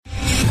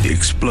The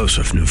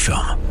explosive new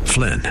film,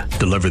 Flynn,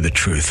 deliver the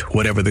truth,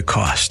 whatever the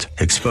cost.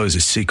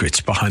 Exposes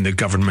secrets behind the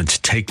government's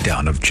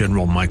takedown of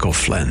General Michael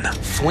Flynn.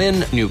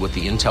 Flynn knew what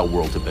the intel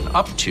world had been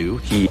up to.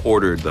 He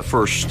ordered the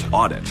first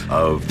audit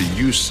of the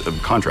use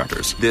of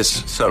contractors.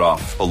 This set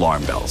off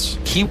alarm bells.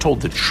 He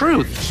told the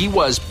truth. He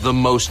was the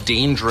most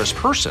dangerous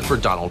person for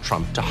Donald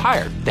Trump to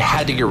hire. They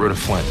had to get rid of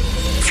Flynn.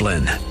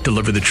 Flynn,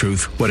 deliver the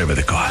truth, whatever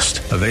the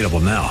cost. Available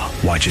now.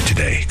 Watch it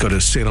today. Go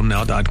to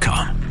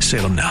salemnow.com.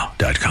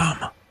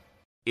 salemnow.com.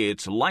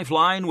 It's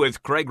Lifeline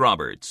with Craig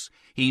Roberts.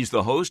 He's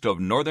the host of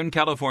Northern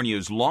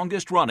California's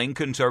longest-running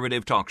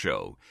conservative talk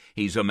show.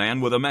 He's a man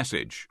with a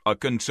message, a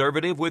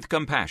conservative with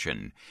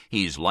compassion.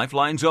 He's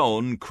Lifeline's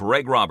own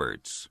Craig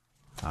Roberts.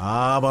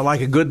 But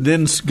like a good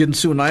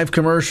Ginsu knife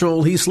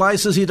commercial, he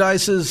slices, he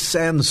dices,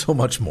 and so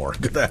much more.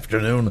 Good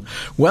afternoon.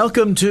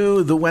 Welcome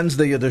to the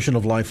Wednesday edition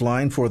of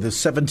Lifeline for the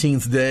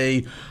 17th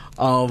day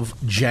of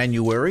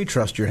January.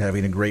 Trust you're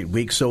having a great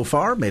week so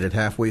far. Made it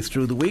halfway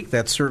through the week.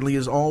 That certainly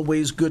is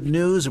always good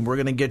news, and we're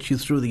going to get you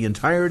through the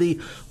entirety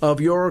of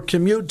your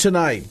commute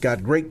tonight.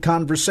 Got great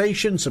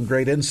conversation, some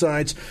great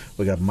insights.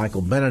 We got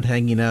Michael Bennett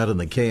hanging out in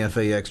the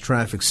KFAX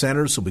Traffic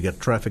Center, so we got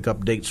traffic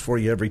updates for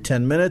you every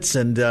 10 minutes.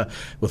 And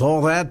with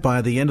all that,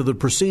 by the end of the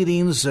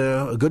proceedings,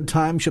 a good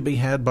time should be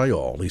had by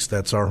all. At least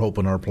that's our hope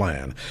and our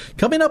plan.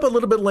 Coming up a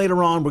little bit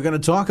later on, we're going to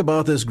talk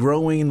about this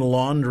growing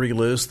laundry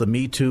list, the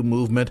Me Too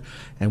movement,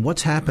 and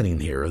what's happening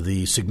here,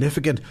 the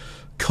significant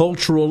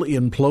cultural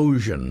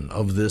implosion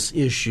of this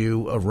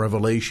issue of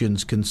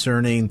revelations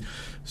concerning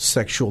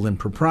sexual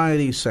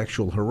impropriety,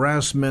 sexual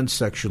harassment,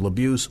 sexual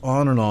abuse,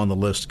 on and on the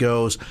list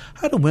goes.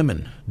 How do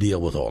women deal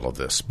with all of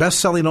this?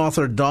 Best-selling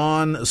author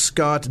Dawn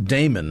Scott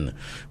Damon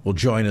will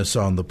join us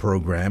on the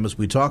program as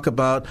we talk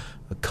about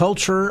a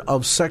culture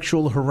of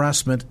sexual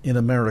harassment in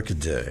America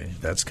Day.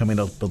 That's coming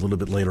up a little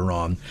bit later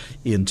on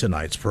in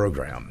tonight's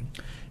program.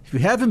 If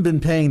you haven't been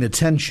paying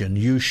attention,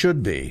 you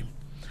should be.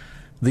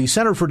 The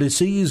Center for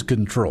Disease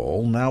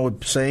Control now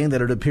saying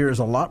that it appears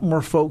a lot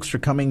more folks are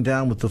coming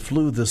down with the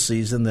flu this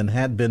season than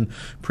had been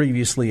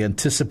previously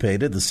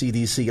anticipated. The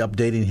CDC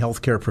updating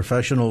healthcare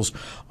professionals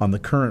on the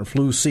current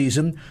flu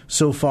season.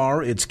 So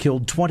far, it's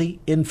killed 20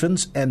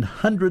 infants and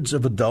hundreds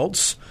of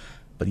adults.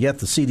 But yet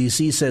the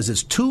CDC says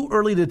it's too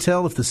early to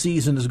tell if the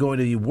season is going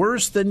to be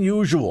worse than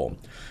usual.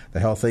 The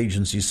health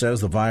agency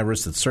says the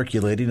virus that's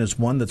circulating is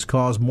one that's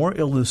caused more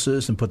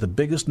illnesses and put the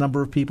biggest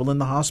number of people in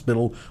the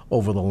hospital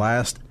over the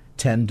last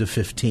 10 to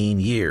 15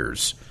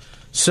 years.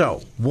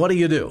 So, what do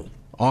you do?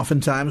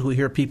 Oftentimes we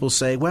hear people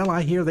say, well,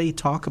 I hear they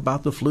talk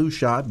about the flu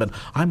shot, but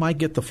I might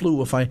get the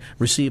flu if I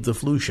receive the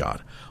flu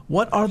shot.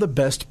 What are the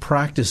best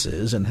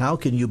practices, and how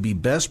can you be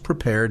best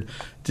prepared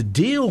to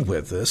deal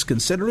with this,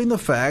 considering the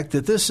fact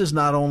that this is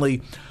not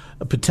only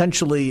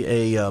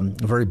potentially a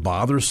very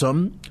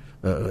bothersome,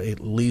 at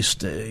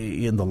least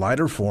in the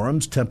lighter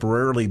forms,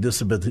 temporarily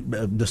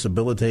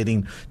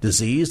disabilitating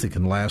disease that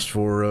can last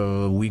for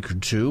a week or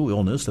two,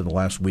 illness that will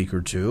last a week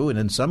or two, and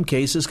in some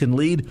cases can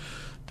lead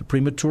to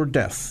premature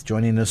death.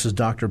 Joining us is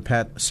Dr.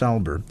 Pat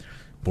Salber,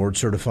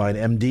 board-certified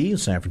MD,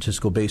 San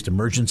Francisco-based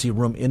emergency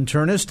room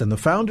internist, and the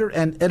founder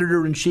and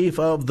editor-in-chief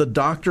of The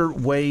Doctor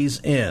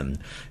Weighs In.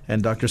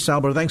 And Dr.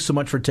 Salber, thanks so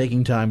much for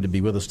taking time to be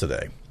with us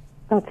today.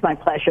 That's my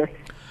pleasure.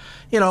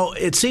 You know,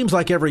 it seems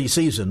like every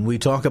season we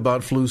talk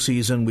about flu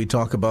season, we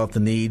talk about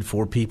the need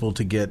for people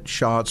to get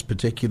shots,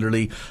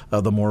 particularly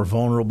the more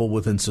vulnerable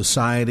within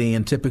society.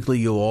 And typically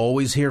you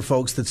always hear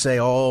folks that say,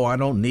 oh, I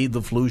don't need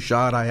the flu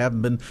shot, I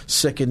haven't been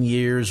sick in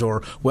years,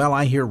 or, well,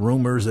 I hear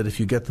rumors that if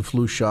you get the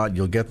flu shot,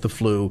 you'll get the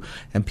flu,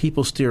 and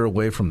people steer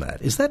away from that.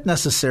 Is that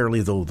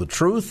necessarily, though, the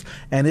truth?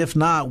 And if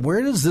not,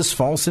 where does this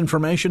false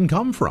information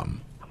come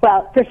from?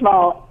 Well, first of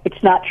all,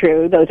 it's not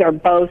true. Those are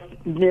both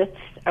myths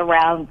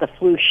around the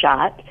flu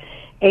shot.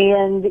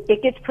 And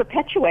it gets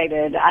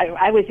perpetuated.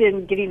 I was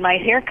in getting my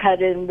hair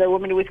cut, and the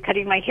woman who was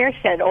cutting my hair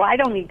said, oh, I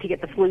don't need to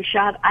get the flu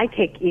shot. I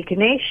take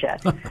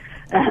echinacea.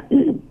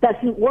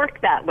 Doesn't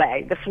work that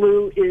way. The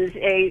flu is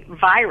a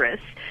virus,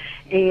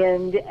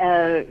 and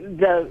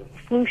the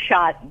flu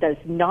shot does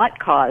not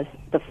cause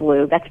the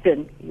flu. That's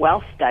been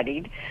well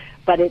studied,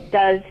 but it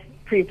does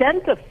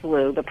prevent the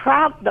flu. The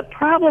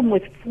problem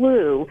with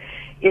flu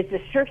is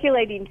the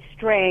circulating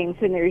strains,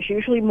 and there's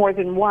usually more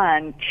than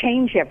one,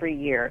 change every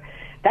year.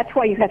 That's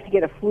why you have to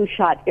get a flu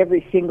shot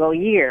every single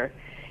year.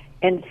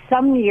 And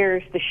some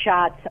years the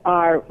shots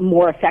are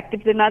more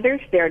effective than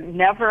others. They're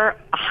never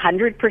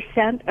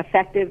 100%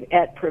 effective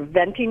at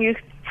preventing you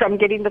from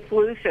getting the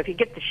flu. So if you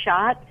get the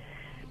shot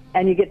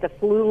and you get the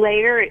flu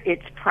later,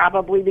 it's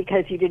probably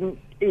because you didn't,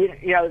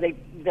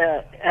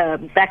 the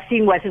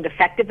vaccine wasn't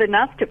effective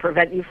enough to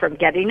prevent you from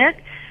getting it.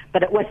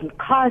 But it wasn't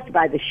caused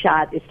by the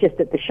shot. It's just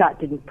that the shot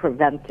didn't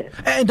prevent it.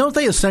 And don't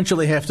they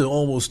essentially have to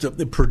almost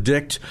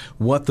predict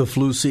what the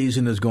flu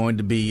season is going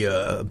to be,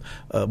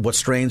 what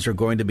strains are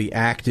going to be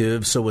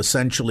active? So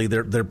essentially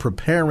they're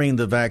preparing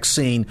the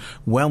vaccine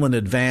well in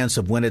advance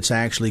of when it's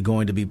actually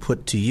going to be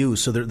put to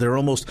use. So they're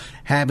almost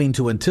having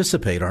to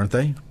anticipate, aren't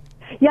they?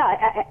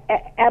 Yeah,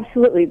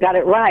 absolutely. Got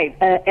it right.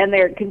 And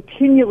they're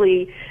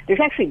continually there's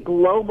actually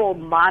global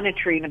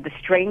monitoring of the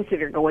strains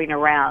that are going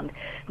around.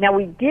 Now,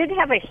 we did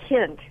have a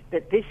hint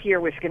that this year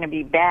was going to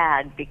be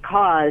bad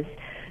because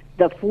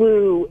the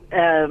flu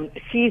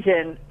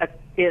season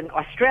in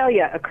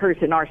Australia occurs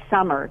in our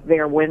summer,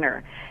 their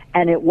winter.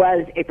 And it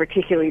was a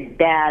particularly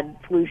bad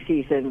flu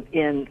season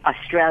in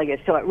Australia.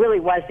 So it really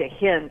was a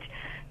hint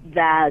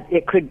that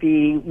it could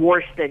be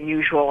worse than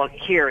usual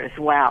here as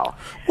well.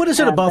 What is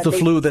it about the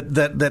flu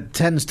that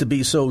tends to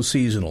be so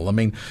seasonal? I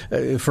mean,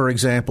 for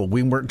example,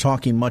 we weren't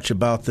talking much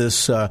about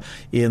this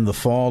in the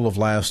fall of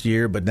last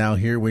year, but now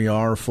here we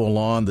are full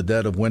on, the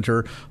dead of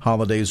winter.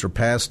 Holidays are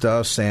past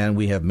us, and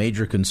we have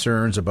major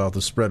concerns about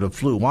the spread of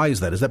flu. Why is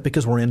that? Is that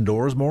because we're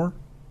indoors more?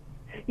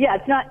 Yeah,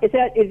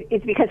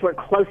 it's because we're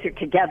closer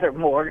together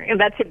more, and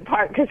that's in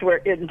part because we're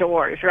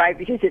indoors, right?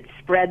 Because it's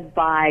spread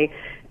by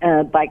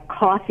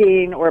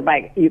coughing, or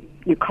by you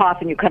cough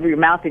and you cover your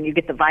mouth and you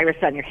get the virus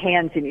on your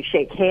hands and you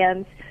shake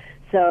hands.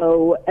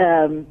 So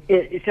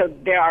so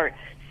there are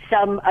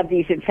some of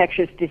these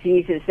infectious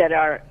diseases that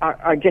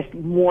are just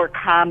more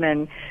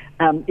common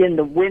in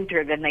the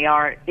winter than they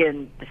are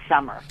in the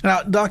summer.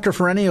 Now, Doctor,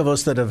 for any of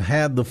us that have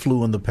had the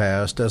flu in the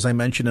past, as I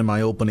mentioned in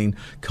my opening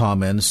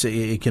comments,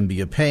 it can be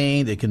a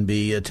pain, it can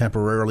be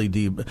temporarily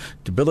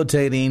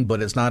debilitating,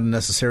 but it's not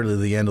necessarily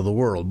the end of the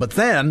world. But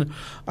then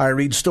I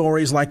read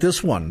stories like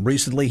this one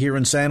recently here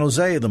in San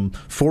Jose, the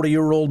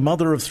 40-year-old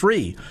mother of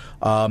three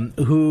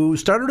who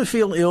started to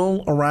feel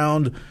ill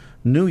around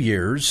New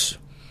Year's,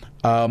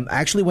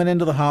 actually went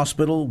into the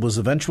hospital, was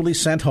eventually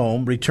sent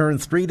home,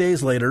 returned 3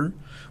 days later,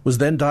 was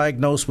then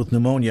diagnosed with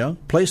pneumonia,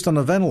 placed on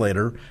a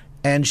ventilator,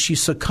 and she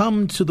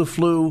succumbed to the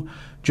flu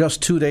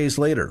just 2 days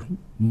later.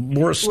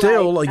 More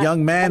still, a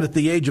young man at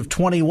the age of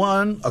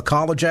 21, a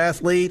college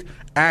athlete,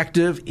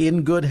 active,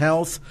 in good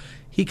health.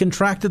 He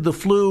contracted the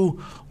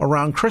flu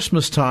around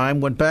Christmas time,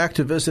 went back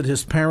to visit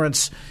his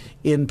parents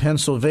in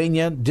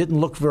Pennsylvania, didn't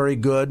look very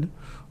good,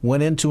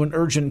 went into an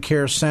urgent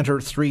care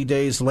center 3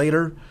 days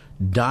later,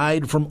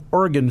 died from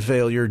organ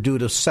failure due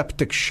to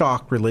septic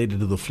shock related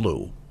to the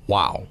flu.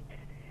 Wow.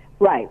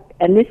 Right,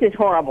 and this is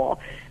horrible.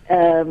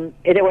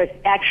 It was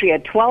actually a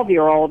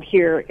 12-year-old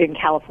here in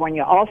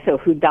California also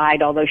who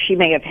died, although she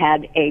may have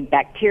had a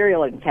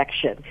bacterial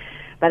infection.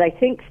 But I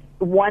think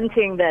one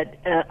thing that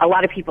a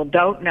lot of people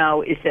don't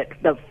know is that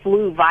the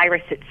flu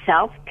virus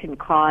itself can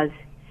cause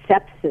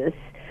sepsis,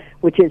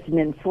 which is an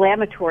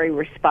inflammatory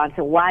response,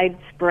 a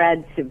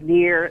widespread,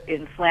 severe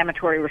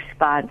inflammatory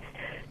response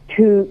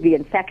to the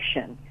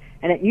infection.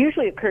 And it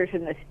usually occurs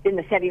in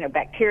the setting of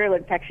bacterial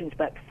infections,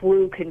 but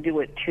flu can do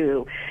it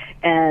too.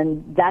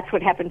 And that's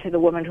what happened to the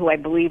woman who I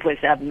believe was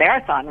a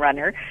marathon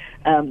runner,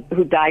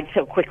 who died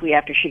so quickly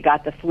after she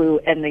got the flu,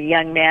 and the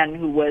young man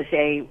who was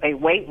a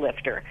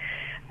weightlifter.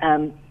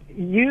 In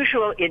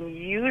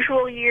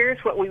usual years,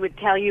 what we would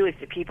tell you is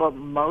the people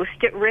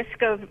most at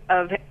risk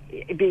of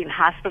being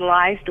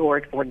hospitalized or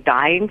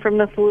dying from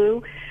the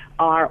flu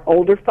are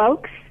older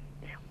folks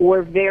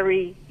or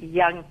very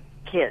young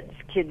kids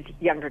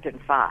younger than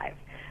 5.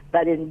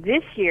 But in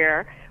this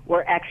year,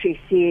 we're actually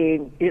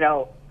seeing,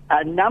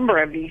 a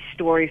number of these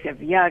stories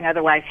of young,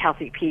 otherwise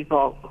healthy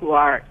people who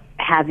are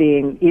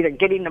having either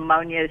getting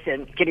pneumonias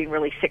and getting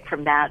really sick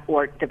from that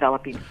or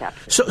developing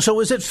sepsis. So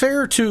is it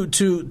fair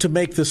to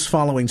make this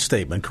following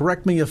statement?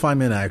 Correct me if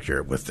I'm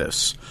inaccurate with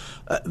this.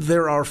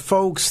 There are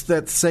folks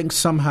that think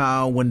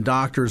somehow when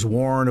doctors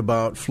warn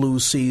about flu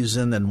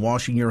season and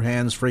washing your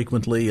hands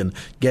frequently and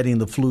getting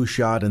the flu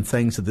shot and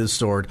things of this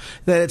sort,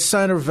 that it's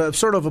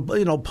sort of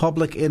a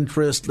public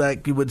interest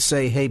that you would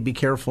say, hey, be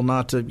careful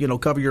not to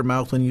cover your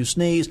mouth when you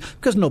sneeze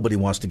because nobody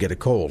wants to get a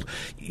cold.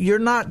 You're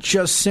not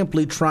just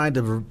simply trying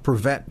to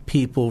prevent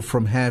people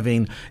from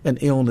having an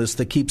illness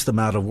that keeps them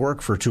out of work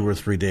for 2 or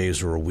 3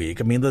 days or a week.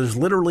 I mean, there's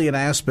literally an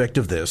aspect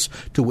of this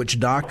to which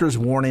doctors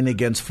warning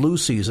against flu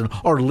season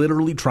are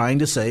literally trying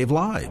to save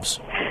lives.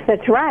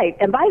 That's right.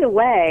 And by the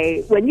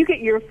way, when you get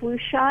your flu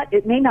shot,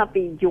 it may not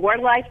be your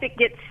life that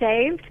gets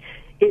saved.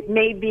 It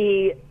may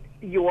be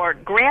your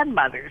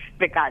grandmother's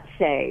that got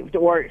saved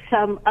or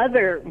some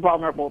other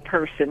vulnerable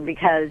person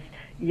because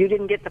you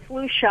didn't get the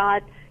flu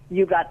shot.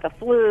 You got the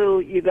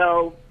flu, you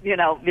go,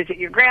 visit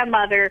your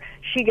grandmother,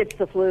 she gets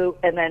the flu,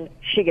 and then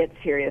she gets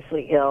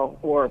seriously ill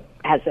or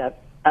has a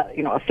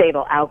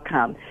fatal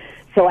outcome.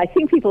 So I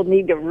think people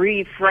need to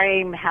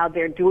reframe how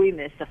they're doing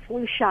this. The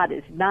flu shot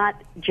is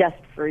not just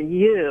for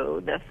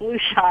you. The flu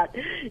shot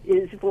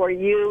is for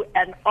you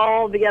and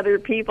all the other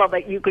people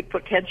that you could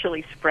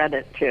potentially spread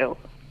it to.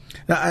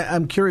 Now,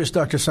 I'm curious,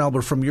 Dr.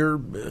 Salber, from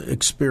your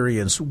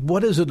experience,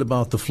 what is it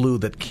about the flu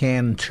that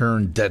can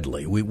turn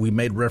deadly? We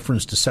made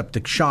reference to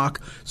septic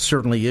shock,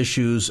 certainly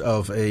issues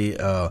of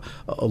a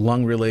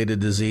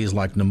lung-related disease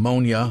like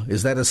pneumonia.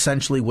 Is that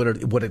essentially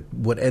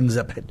what ends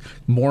up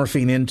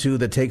morphing into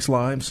that takes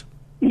lives?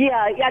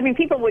 Yeah, I mean,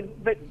 people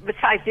would, but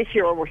besides this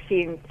year where we're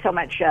seeing so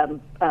much, so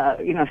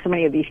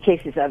many of these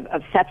cases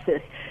of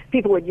sepsis,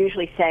 people would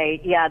usually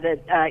say, that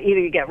either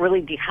you get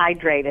really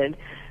dehydrated,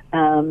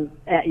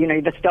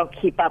 you just don't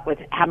keep up with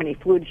how many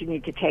fluids you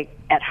need to take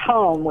at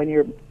home when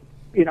you're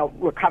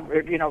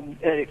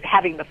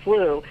having the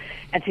flu,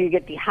 and so you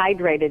get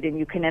dehydrated and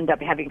you can end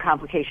up having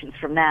complications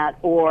from that,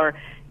 or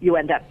you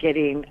end up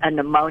getting a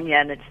pneumonia,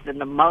 and it's the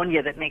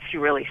pneumonia that makes you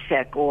really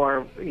sick,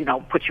 or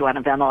puts you on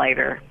a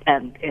ventilator,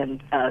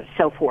 and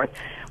so forth.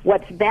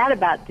 What's bad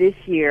about this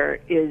year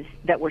is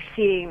that we're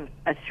seeing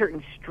a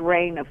certain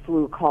strain of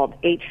flu called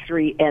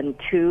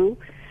H3N2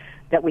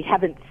 that we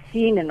haven't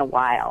seen in a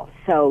while.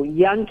 So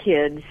young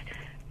kids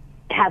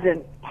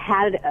haven't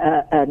had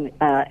an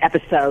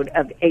episode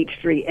of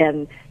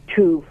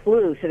H3N2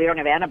 flu, so they don't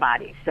have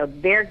antibodies. So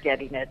they're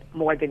getting it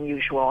more than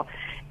usual.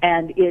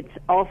 And it's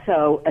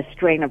also a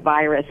strain of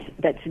virus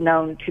that's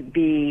known to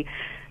be,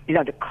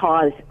 to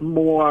cause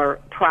more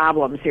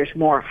problems. There's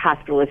more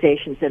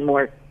hospitalizations and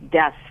more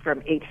deaths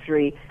from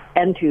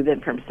H3N2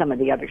 than from some of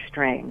the other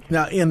strains.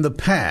 Now, in the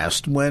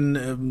past, when,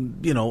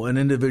 an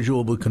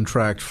individual would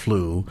contract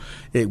flu,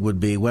 it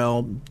would be,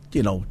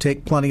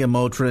 take plenty of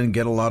Motrin,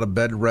 get a lot of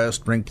bed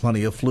rest, drink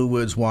plenty of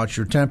fluids, watch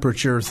your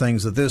temperature,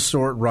 things of this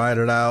sort, ride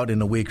it out.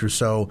 In a week or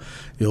so,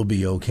 you'll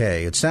be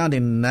okay. It's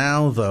sounding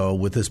now, though,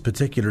 with this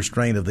particular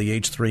strain of the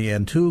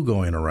H3N2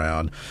 going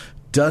around,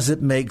 does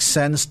it make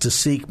sense to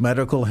seek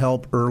medical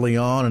help early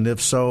on, and if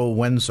so,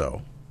 when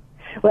so?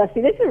 Well,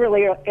 see, this is a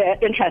really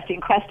interesting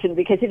question,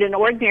 because in an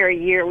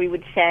ordinary year, we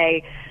would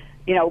say,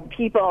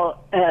 people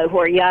who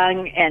are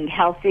young and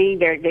healthy,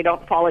 they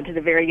don't fall into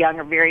the very young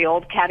or very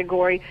old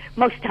category.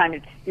 Most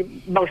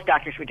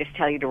doctors would just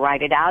tell you to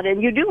ride it out,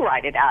 and you do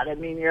ride it out. I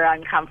mean, you're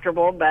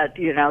uncomfortable, but,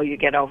 you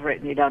get over it,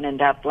 and you don't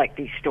end up like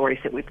these stories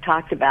that we've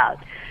talked about.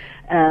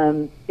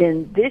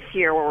 In this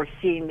year, where we're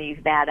seeing these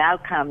bad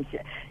outcomes,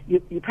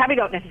 you probably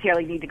don't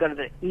necessarily need to go to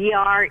the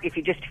ER if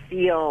you just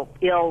feel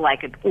ill,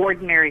 like an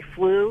ordinary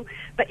flu.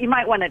 But you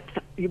might want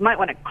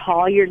to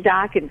call your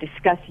doc and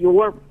discuss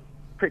your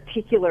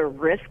particular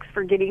risks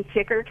for getting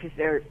sicker, because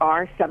there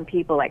are some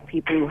people, like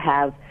people who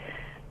have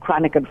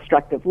chronic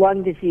obstructive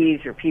lung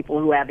disease or people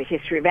who have a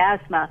history of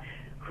asthma,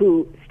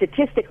 who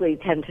statistically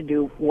tend to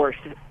do worse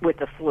with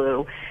the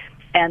flu.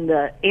 And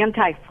the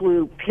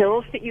anti-flu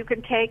pills that you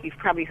can take, you've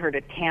probably heard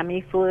of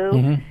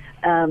Tamiflu.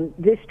 Mm-hmm.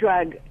 This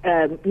drug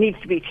needs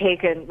to be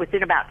taken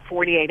within about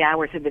 48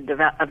 hours of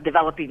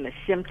developing the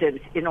symptoms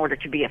in order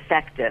to be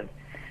effective.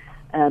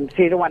 So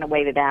you don't want to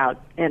wait it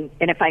out. And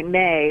if I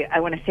may,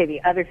 I want to say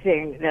the other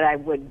thing that I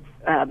would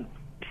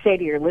say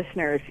to your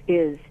listeners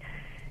is,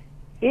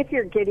 if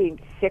you're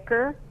getting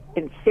sicker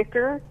and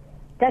sicker,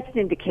 that's an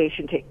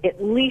indication to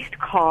at least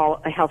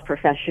call a health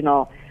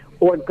professional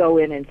or go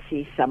in and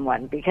see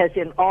someone, because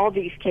in all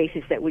these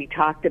cases that we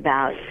talked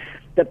about,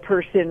 the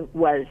person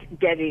was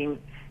getting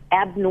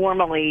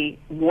abnormally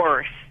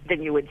worse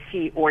than you would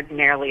see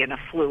ordinarily in a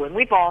flu. And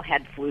we've all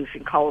had flus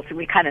and colds, and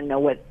we kind of know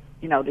what,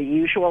 the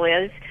usual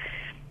is.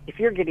 If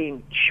you're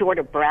getting short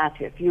of breath,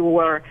 if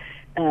your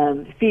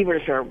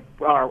fevers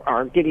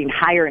are getting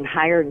higher and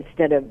higher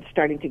instead of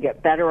starting to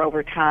get better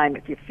over time,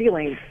 if you're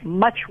feeling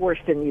much worse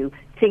than you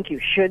think you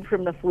should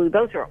from the flu,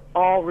 those are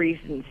all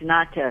reasons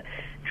not to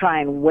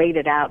try and wait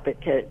it out,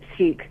 but to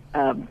seek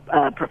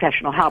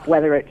professional help,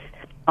 whether it's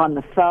on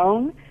the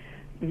phone,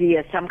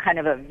 via some kind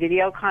of a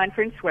video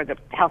conference where the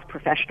health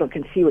professional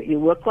can see what you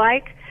look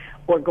like,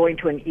 or going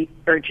to an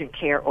urgent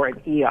care or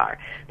an ER.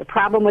 The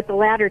problem with the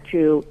latter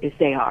two is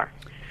they are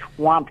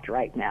swamped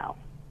right now.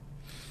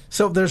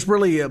 So there's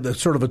really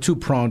sort of a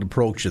two-pronged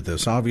approach to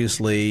this.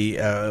 Obviously,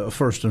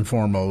 first and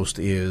foremost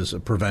is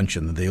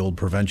prevention. The old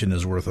prevention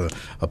is worth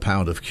a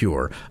pound of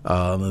cure.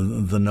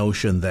 The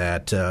notion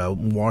that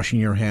washing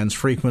your hands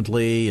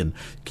frequently and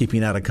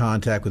keeping out of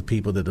contact with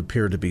people that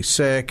appear to be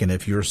sick, and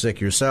if you're sick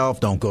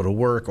yourself, don't go to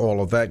work,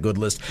 all of that good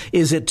list.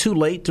 Is it too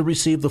late to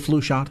receive the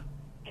flu shot?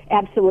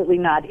 Absolutely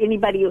not.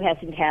 Anybody who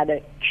hasn't had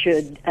it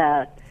should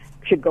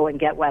go and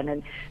get one.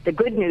 And the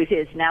good news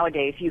is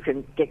nowadays you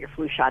can get your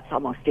flu shots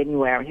almost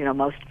anywhere.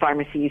 Most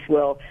pharmacies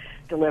will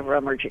deliver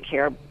them, urgent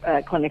care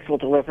clinics will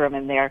deliver them,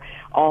 and they're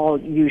all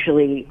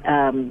usually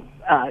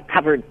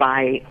covered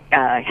by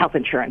health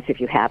insurance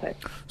if you have it.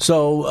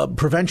 So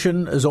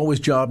prevention is always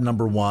job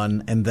number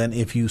one, and then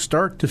if you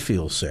start to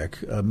feel sick,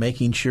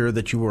 making sure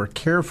that you are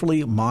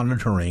carefully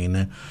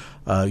monitoring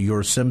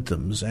your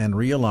symptoms and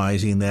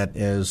realizing that,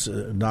 as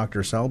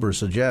Dr. Salber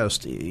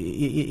suggests,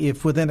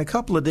 if within a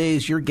couple of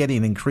days you're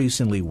getting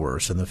increasingly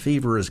worse and the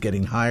fever is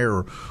getting higher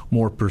or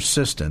more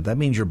persistent, that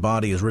means your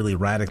body is really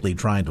radically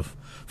trying to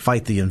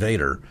fight the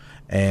invader.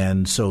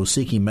 And so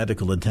seeking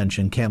medical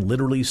attention can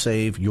literally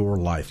save your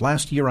life.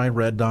 Last year I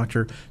read,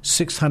 Doctor,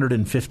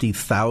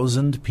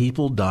 650,000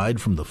 people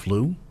died from the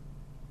flu.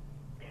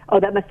 Oh,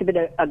 that must have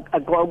been a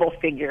global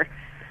figure.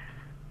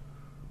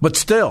 But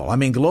still, I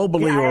mean,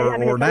 globally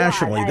or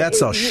nationally,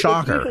 that's a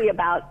shocker.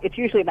 It's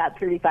usually about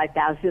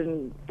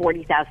 35,000,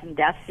 40,000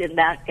 deaths in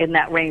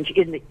that range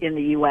in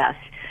the U.S.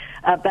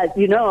 But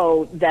you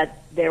know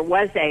that there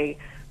was a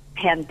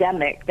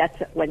pandemic. That's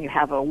when you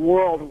have a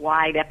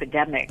worldwide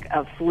epidemic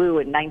of flu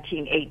in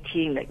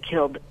 1918 that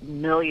killed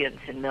millions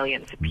and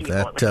millions of people.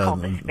 It was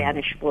called the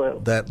Spanish flu.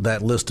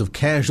 That list of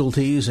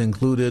casualties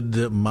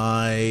included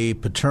my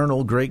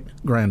paternal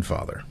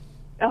great-grandfather.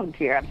 Oh,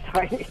 dear. I'm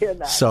sorry to hear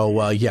that. So,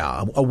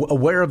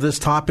 aware of this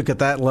topic at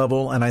that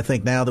level. And I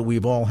think now that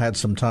we've all had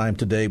some time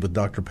today with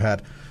Dr.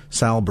 Pat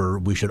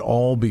Salber, we should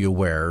all be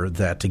aware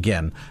that,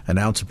 again, an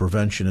ounce of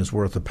prevention is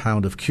worth a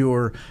pound of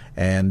cure.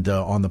 And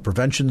on the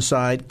prevention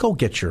side, go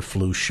get your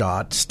flu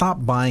shot.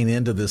 Stop buying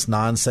into this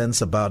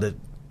nonsense about it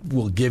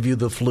will give you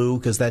the flu,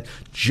 because that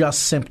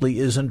just simply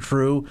isn't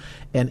true.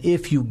 And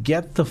if you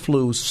get the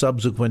flu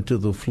subsequent to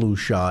the flu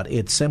shot,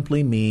 it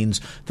simply means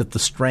that the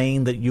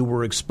strain that you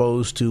were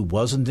exposed to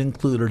wasn't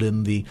included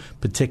in the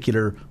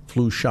particular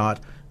flu shot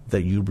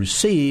that you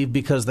receive,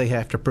 because they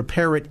have to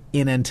prepare it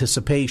in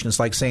anticipation. It's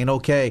like saying,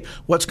 okay,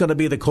 what's going to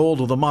be the cold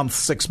of the month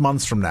 6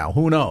 months from now?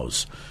 Who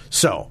knows?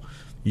 So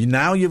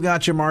now you've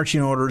got your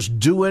marching orders.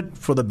 Do it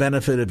for the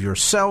benefit of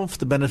yourself,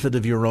 the benefit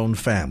of your own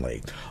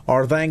family.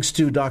 Our thanks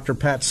to Dr.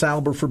 Pat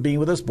Salber for being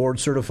with us,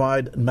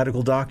 board-certified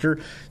medical doctor,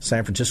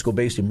 San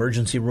Francisco-based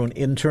emergency room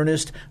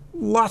internist.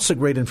 Lots of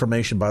great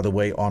information, by the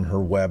way, on her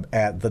web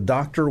at The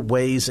Doctor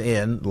Weighs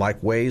In,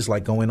 like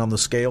going on the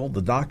scale,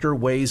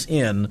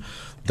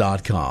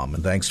 thedoctorweightsin.com.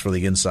 And thanks for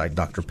the insight,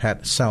 Dr.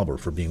 Pat Salber,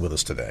 for being with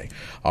us today.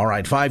 All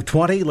right,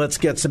 5:20, let's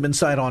get some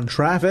insight on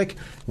traffic.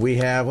 We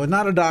have,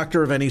 not a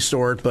doctor of any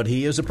sort, but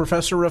he is a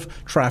professor of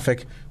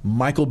traffic,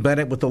 Michael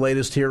Bennett, with the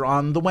latest here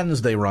on the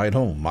Wednesday Ride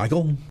Home.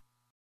 Michael?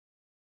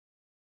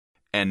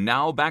 And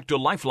now back to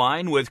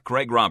Lifeline with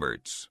Craig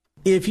Roberts.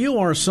 If you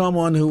are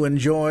someone who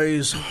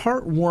enjoys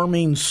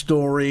heartwarming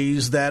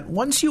stories that,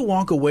 once you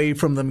walk away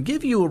from them,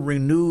 give you a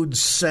renewed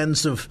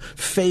sense of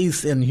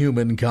faith in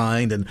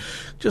humankind and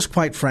just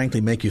quite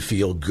frankly make you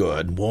feel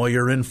good, boy,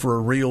 you're in for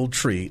a real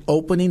treat.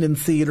 Opening in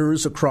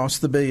theaters across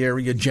the Bay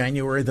Area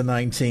January the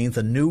 19th,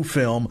 a new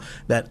film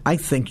that I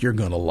think you're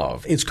going to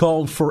love. It's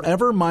called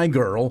Forever My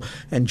Girl,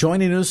 and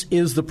joining us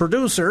is the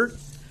producer,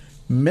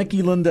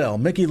 Mickey Lindell.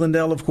 Mickey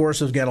Lindell, of course,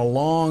 has got a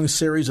long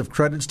series of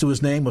credits to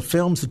his name of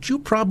films that you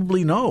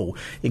probably know,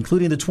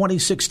 including the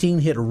 2016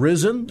 hit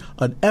Risen,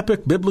 an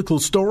epic biblical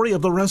story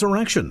of the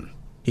resurrection.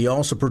 He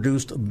also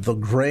produced The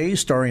Grey,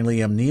 starring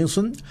Liam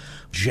Neeson,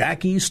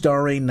 Jackie,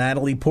 starring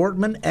Natalie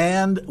Portman,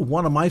 and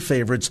one of my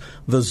favorites,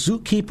 The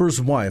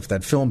Zookeeper's Wife,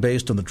 that film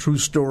based on the true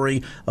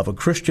story of a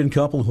Christian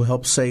couple who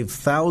helped save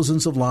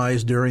thousands of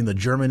lives during the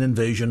German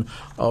invasion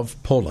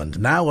of Poland.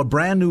 Now a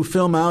brand new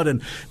film out,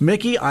 and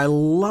Mickey, I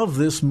love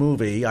this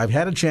movie. I've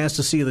had a chance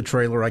to see the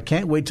trailer. I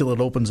can't wait till it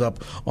opens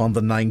up on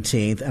the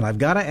 19th, and I've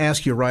got to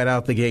ask you right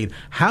out the gate,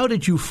 how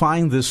did you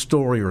find this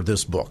story or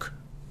this book?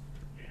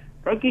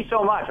 Thank you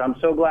so much. I'm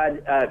so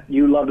glad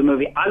you love the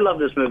movie. I love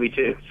this movie,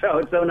 too. So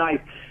it's so nice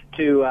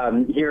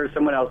to hear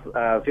someone else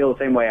feel the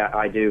same way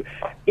I do.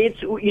 It's,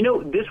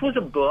 this was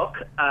a book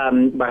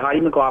by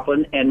Heidi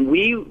McLaughlin, and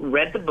we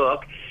read the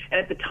book.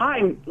 And at the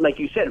time, like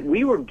you said,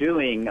 we were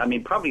doing,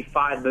 probably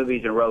 5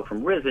 movies in a row,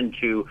 from Risen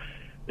to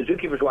The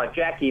Zookeeper's Wife,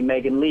 Jackie,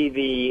 Megan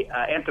Levy,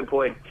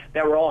 Anthropoid,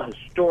 that were all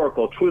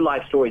historical, true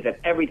life stories that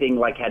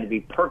everything had to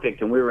be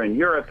perfect. And we were in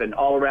Europe and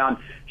all around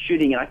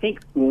shooting. And I think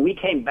when we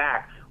came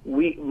back,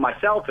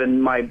 myself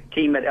and my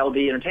team at LD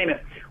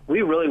Entertainment,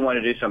 we really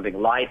wanted to do something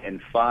light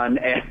and fun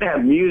and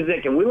have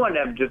music, and we wanted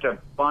to have just a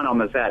fun on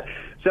the set.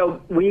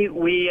 So we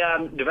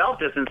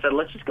developed this and said,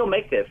 let's just go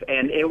make this.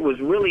 And it was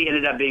really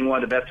ended up being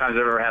one of the best times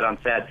I've ever had on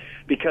set,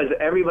 because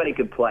everybody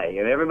could play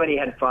and everybody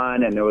had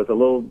fun. And there was a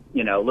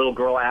little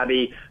girl,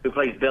 Abby, who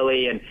plays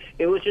Billy. And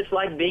it was just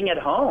like being at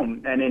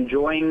home and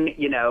enjoying,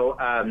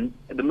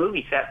 the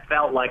movie set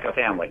felt like a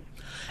family.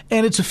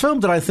 And it's a film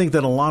that I think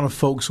that a lot of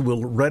folks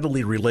will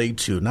readily relate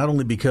to, not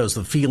only because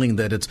the feeling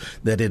that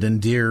it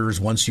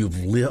endears once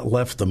you've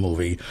left the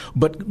movie,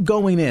 but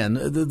going in,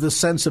 the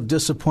sense of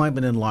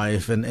disappointment in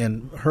life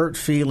and hurt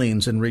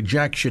feelings and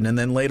rejection, and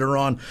then later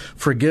on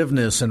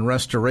forgiveness and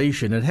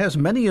restoration. It has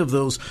many of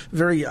those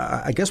very,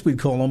 I guess we'd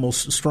call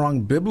almost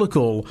strong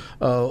biblical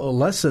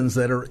lessons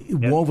that are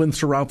woven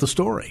throughout the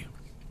story.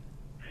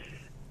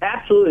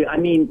 Absolutely.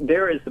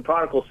 There is the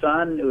prodigal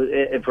son,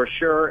 for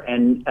sure,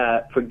 and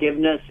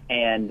forgiveness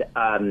and,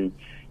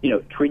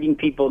 treating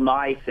people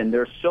nice. And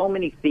there's so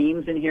many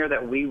themes in here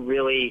that we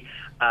really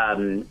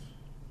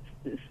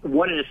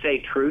wanted to stay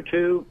true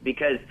to,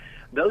 because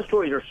those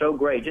stories are so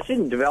great. Just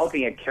in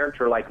developing a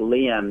character like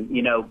Liam,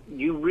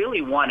 you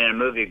really want in a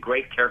movie a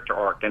great character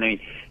arc.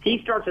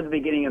 He starts at the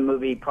beginning of the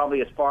movie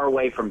probably as far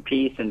away from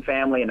peace and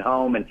family and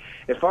home and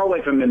as far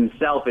away from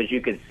himself as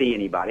you could see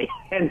anybody.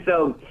 And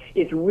so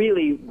it's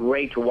really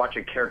great to watch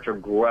a character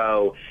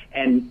grow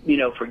and,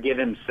 forgive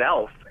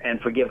himself and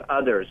forgive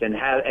others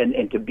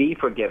and to be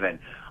forgiven.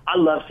 I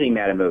love seeing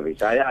that in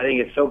movies. I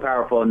think it's so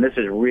powerful, and this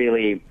is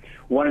really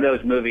one of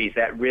those movies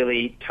that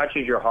really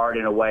touches your heart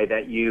in a way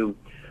that you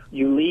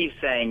leave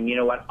saying, you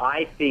know what,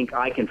 I think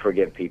I can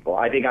forgive people.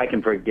 I think I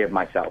can forgive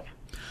myself.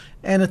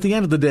 And at the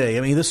end of the day,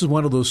 this is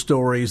one of those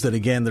stories that,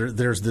 again,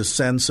 there's this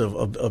sense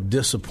of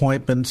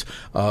disappointment.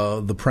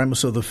 The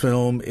premise of the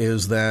film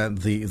is that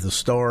the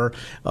star,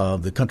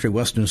 the country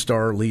western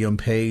star, Liam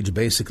Page,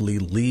 basically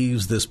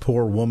leaves this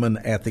poor woman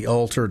at the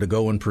altar to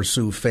go and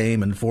pursue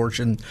fame and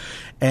fortune.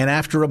 And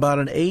after about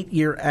an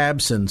 8-year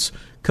absence,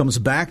 comes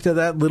back to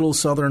that little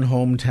southern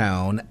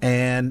hometown,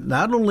 and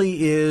not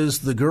only is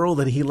the girl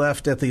that he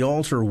left at the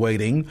altar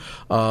waiting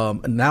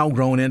now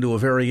grown into a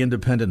very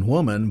independent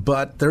woman,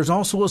 but there's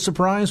also a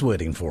surprise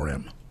waiting for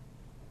him.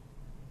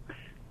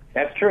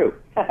 That's true.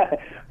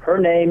 Her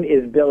name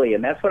is Billy,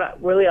 and that's what I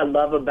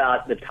love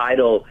about the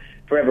title,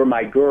 Forever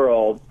My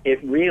Girl.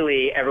 It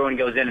really, everyone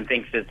goes in and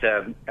thinks it's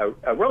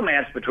a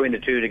romance between the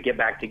two to get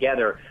back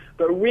together,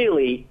 but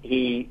really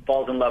he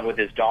falls in love with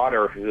his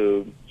daughter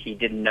who he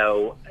didn't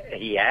know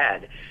he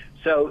had.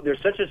 So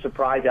there's such a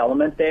surprise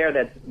element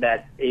there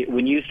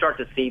when you start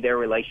to see their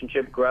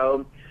relationship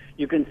grow,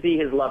 you can see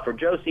his love for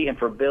Josie and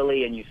for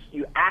Billy, and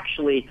you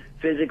actually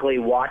physically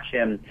watch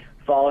him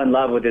fall in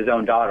love with his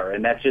own daughter,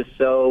 and that's just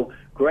so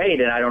great.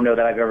 And I don't know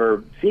that I've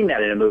ever seen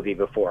that in a movie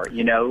before.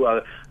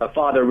 A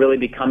father really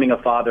becoming a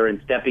father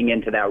and stepping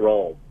into that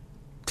role.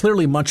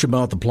 Clearly much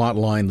about the plot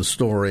line, the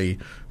story,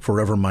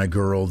 Forever My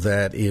Girl,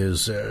 that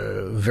is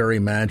very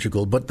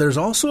magical. But there's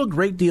also a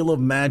great deal of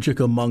magic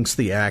amongst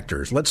the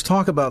actors. Let's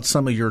talk about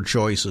some of your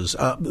choices.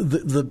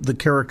 The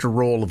character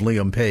role of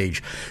Liam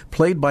Page,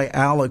 played by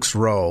Alex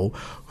Rowe,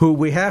 who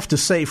we have to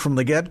say from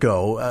the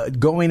get-go,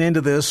 going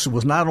into this,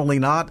 was not only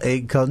not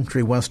a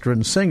country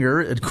western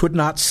singer, it could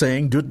not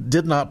sing,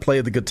 did not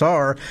play the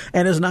guitar,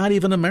 and is not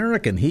even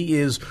American. He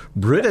is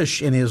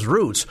British in his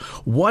roots.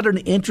 What an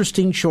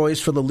interesting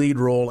choice for the lead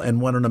role, and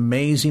what an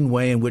amazing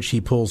way in which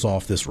he pulls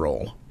off this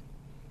role.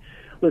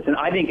 Listen,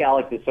 I think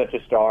Alex is such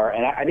a star,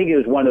 and I think it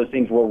was one of those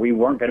things where we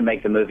weren't going to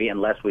make the movie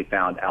unless we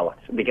found Alex,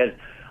 because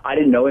I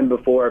didn't know him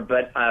before,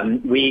 but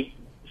we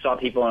saw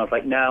people, and I was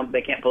like, no,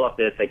 they can't pull off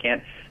this. They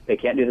can't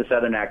do the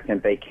Southern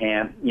accent. They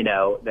can't, they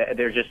don't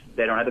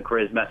have the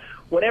charisma.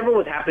 Whatever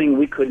was happening,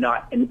 we could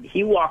not. And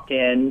he walked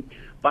in,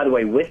 by the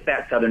way, with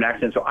that Southern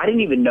accent, so I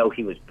didn't even know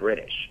he was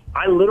British.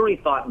 I literally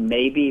thought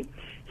maybe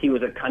he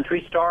was a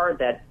country star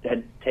that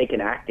had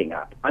taken acting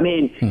up. I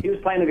mean, he was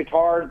playing the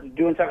guitar,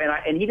 doing something,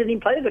 and he doesn't even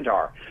play the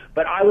guitar.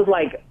 But I was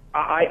like,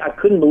 I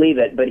couldn't believe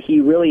it. But he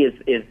really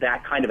is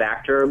that kind of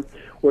actor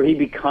where he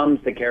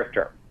becomes the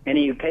character. And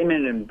he came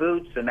in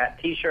boots and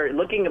that T-shirt,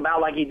 looking about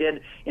like he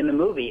did in the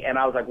movie. And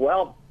I was like,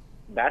 well,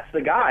 that's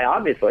the guy,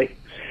 obviously.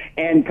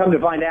 And come to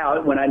find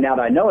out, now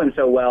that I know him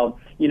so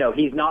well,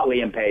 he's not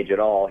Liam Page at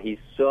all. He's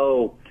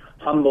so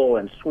humble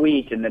and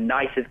sweet and the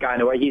nicest guy in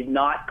the world. He's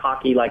not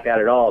cocky like that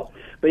at all.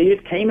 But he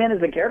just came in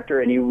as a character,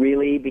 and he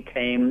really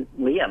became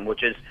Liam,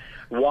 which is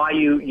why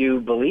you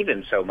believe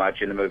him so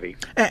much in the movie.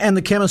 And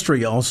the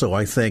chemistry also,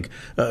 I think,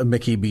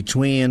 Mickey,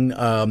 between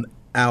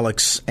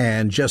Alex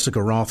and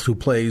Jessica Roth, who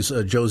plays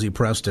Josie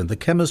Preston, the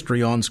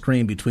chemistry on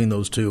screen between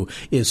those two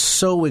is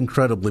so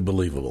incredibly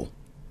believable.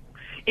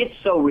 It's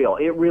so real.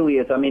 It really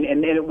is. I mean,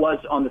 and it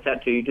was on the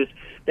set too.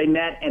 They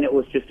met, and it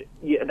was just,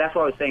 that's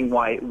why I was saying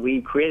why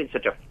we created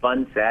such a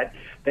fun set.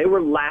 They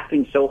were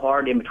laughing so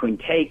hard in between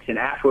takes and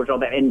afterwards, all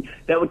that, and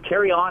that would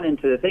carry on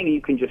into the thing, and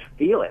you can just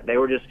feel it.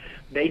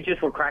 They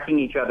just were cracking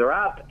each other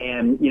up,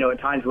 and, at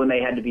times when they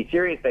had to be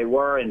serious, they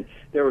were, and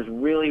there was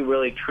really,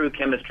 really true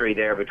chemistry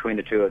there between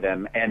the two of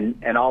them,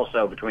 and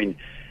also between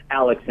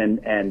Alex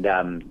and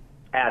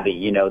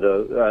Abby,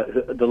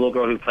 the little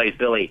girl who plays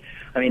Billy.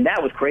 I mean,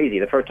 that was crazy.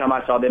 The first time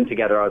I saw them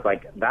together, I was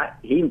like, that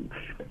he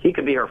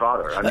could be her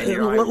father. I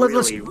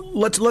mean,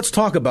 let's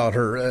talk about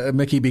her,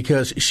 Mickey,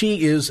 because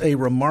she is a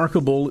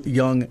remarkable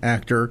young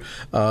actor.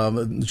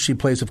 She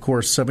plays, of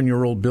course,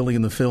 7-year-old Billy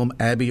in the film,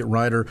 Abby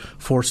Ryder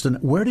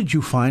Forston. Where did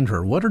you find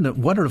her? What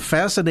a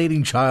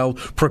fascinating child,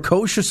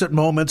 precocious at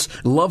moments,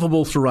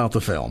 lovable throughout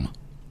the film.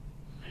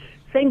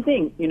 Same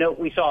thing.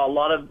 We saw a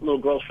lot of little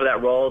girls for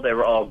that role. They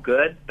were all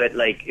good, but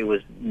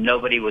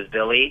nobody was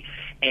Billy.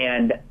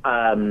 And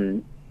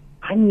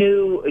I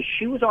knew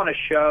she was on a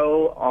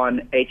show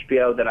on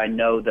HBO that I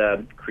know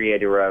the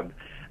creator of.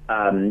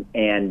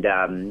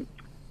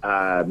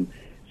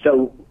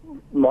 So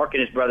Mark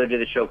and his brother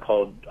did a show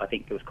called, I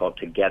think it was called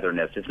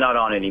Togetherness. It's not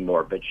on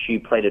anymore, but she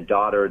played a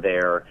daughter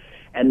there.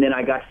 And then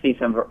I got to see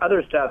some of her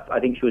other stuff.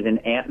 I think she was in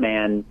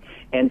Ant-Man.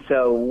 And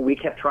so we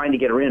kept trying to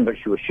get her in, but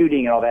she was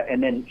shooting and all that.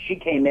 And then she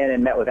came in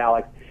and met with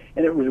Alex.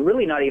 And it was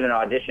really not even an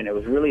audition. It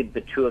was really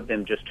the two of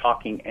them just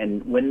talking.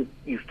 And when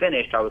you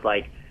finished, I was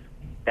like,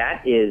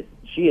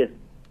 she's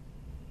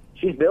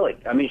Billy.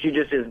 I mean, she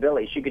just is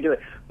Billy. She could do it.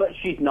 But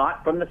she's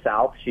not from the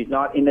South. She's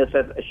not in this.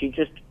 She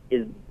just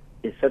is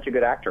such a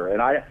good actor. And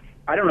I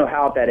don't know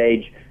how at that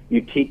age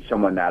you teach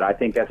someone that. I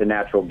think that's a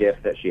natural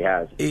gift that she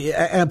has.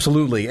 Yeah,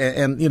 absolutely.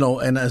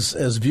 And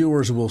as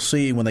viewers will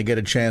see when they get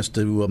a chance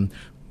to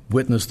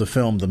witness the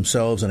film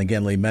themselves, and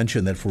again, they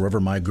mentioned that Forever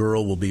My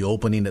Girl will be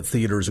opening at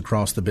theaters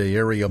across the Bay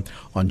Area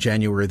on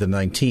January the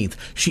 19th.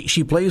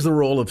 She plays the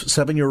role of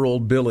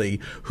 7-year-old Billy,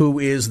 who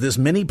is this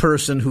mini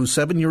person who's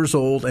 7 years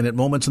old and at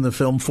moments in the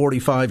film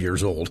 45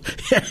 years old.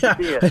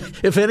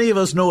 If any of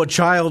us know a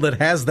child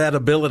that has that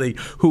ability,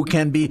 who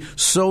can be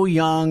so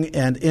young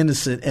and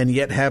innocent and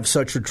yet have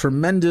such a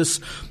tremendous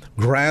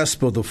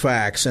grasp of the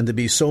facts and to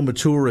be so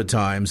mature at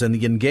times, and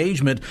the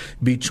engagement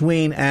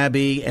between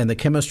Abby and the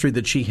chemistry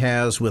that she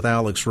has with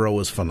Alex Rowe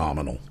is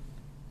phenomenal.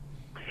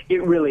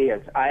 It really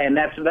is, and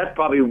that's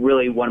probably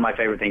really one of my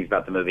favorite things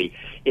about the movie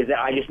is that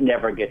I just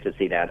never get to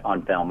see that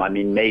on film. I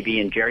mean, maybe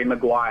in Jerry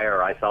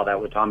Maguire, I saw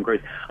that with Tom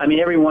Cruise. I mean,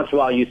 every once in a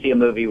while you see a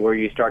movie where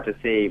you start to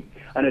see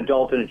an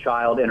adult and a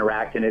child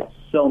interact, and it's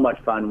so much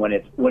fun when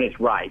it's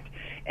right.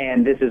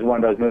 And this is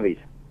one of those movies.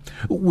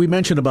 We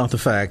mentioned about the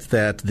fact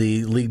that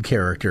the lead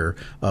character,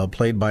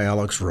 played by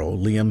Alex Rowe,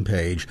 Liam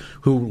Page,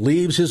 who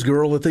leaves his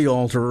girl at the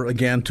altar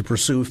again to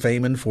pursue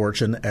fame and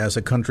fortune as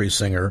a country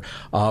singer.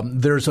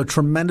 There's a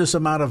tremendous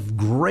amount of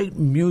great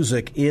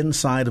music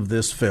inside of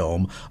this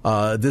film.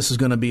 This is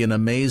going to be an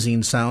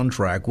amazing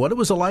soundtrack. What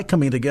was it like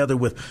coming together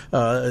with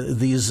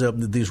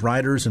these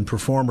writers and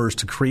performers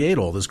to create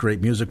all this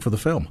great music for the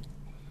film?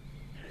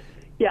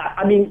 Yeah,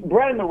 I mean,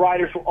 Brett and the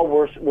writers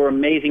were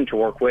amazing to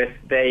work with.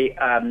 They,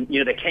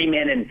 they came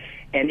in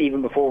and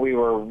even before we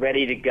were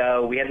ready to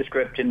go, we had the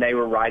script and they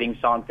were writing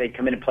songs. They'd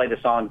come in and play the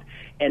songs,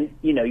 and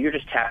you're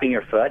just tapping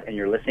your foot and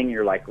you're listening. And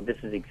you're like, well, this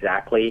is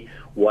exactly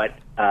what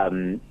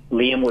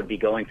Liam would be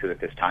going through at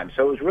this time.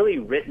 So it was really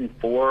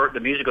the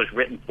music was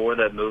written for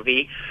the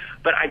movie.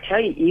 But I tell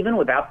you, even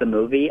without the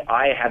movie,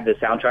 I have the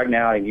soundtrack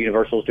now, and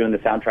Universal's doing the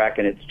soundtrack,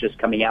 and it's just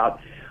coming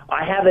out.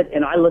 I have it,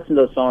 and I listen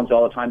to those songs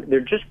all the time. They're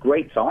just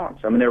great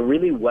songs. I mean, they're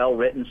really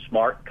well-written,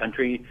 smart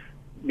country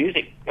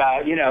music,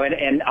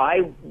 and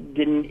I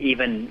didn't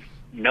even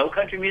know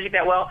country music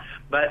that well,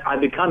 but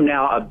I've become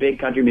now a big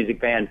country music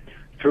fan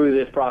through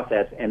this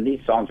process, and these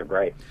songs are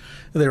great.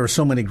 There are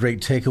so many great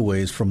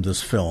takeaways from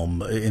this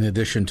film. In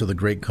addition to the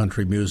great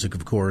country music,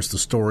 of course, the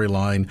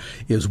storyline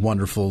is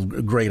wonderful,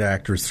 great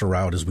actors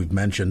throughout, as we've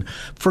mentioned.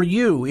 For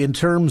you, in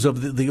terms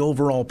of the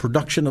overall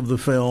production of the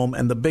film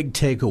and the big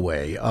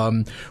takeaway,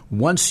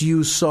 once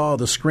you saw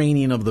the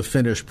screening of the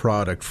finished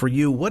product, for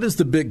you, what is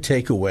the big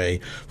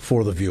takeaway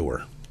for the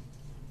viewer?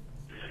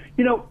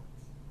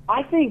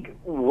 I think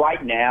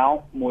right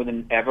now, more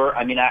than ever,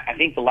 I mean, I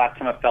think the last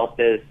time I felt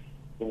this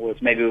was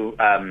maybe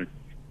around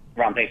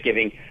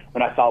Thanksgiving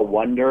when I saw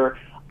Wonder.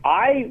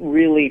 I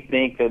really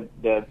think that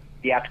the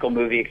theatrical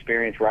movie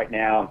experience right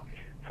now,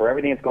 for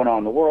everything that's going on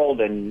in the world,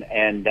 and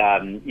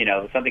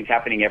something's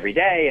happening every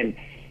day,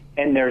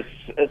 and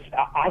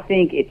I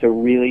think it's a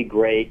really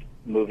great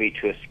movie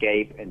to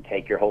escape and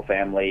take your whole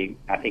family.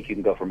 I think you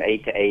can go from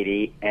 8 to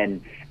 80,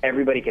 and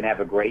everybody can have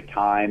a great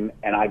time.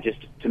 And I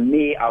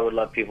would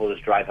love people to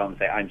just drive home and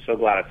say, I'm so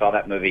glad I saw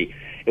that movie.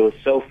 It was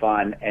so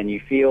fun, and you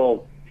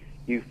feel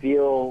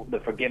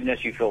the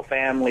forgiveness, you feel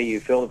family, you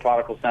feel the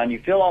prodigal son, you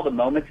feel all the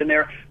moments in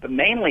there, but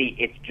mainly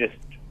it's just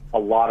a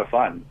lot of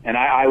fun. And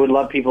I would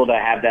love people to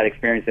have that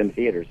experience in the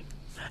theaters.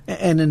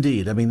 And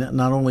indeed, I mean,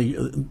 not only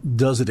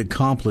does it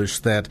accomplish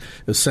that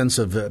sense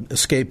of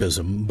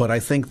escapism, but I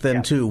think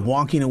then, too,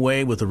 walking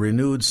away with a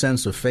renewed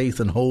sense of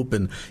faith and hope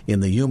in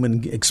the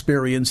human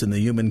experience and the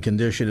human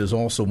condition is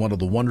also one of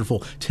the wonderful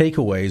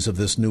takeaways of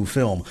this new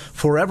film.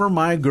 Forever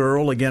My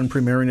Girl, again,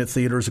 premiering at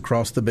theaters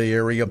across the Bay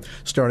Area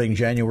starting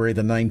January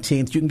the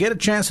 19th. You can get a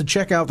chance to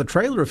check out the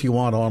trailer if you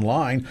want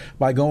online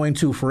by going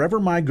to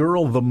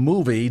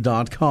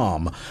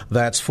forevermygirlthemovie.com.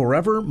 That's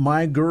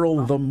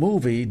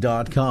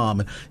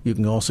forevermygirlthemovie.com. You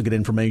can also get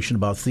information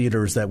about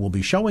theaters that will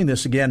be showing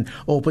this again,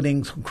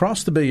 opening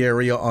across the Bay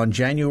Area on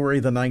January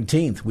the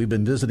 19th. We've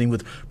been visiting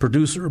with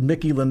producer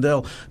Mickey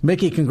Lindell.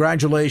 Mickey,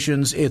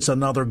 congratulations. It's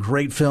another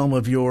great film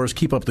of yours.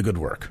 Keep up the good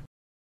work.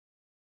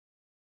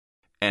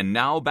 And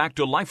now back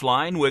to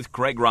Lifeline with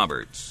Craig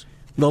Roberts.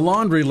 The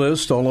laundry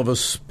list, all of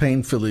us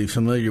painfully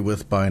familiar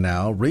with by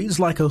now, reads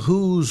like a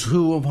who's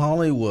who of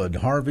Hollywood.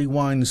 Harvey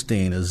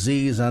Weinstein,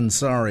 Aziz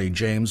Ansari,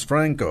 James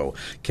Franco,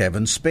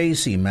 Kevin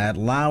Spacey, Matt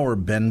Lauer,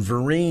 Ben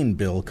Vereen,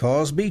 Bill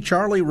Cosby,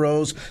 Charlie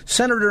Rose,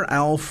 Senator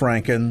Al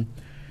Franken,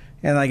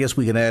 and I guess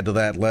we can add to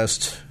that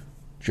list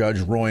Judge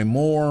Roy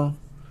Moore,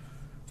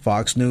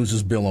 Fox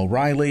News' Bill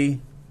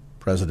O'Reilly,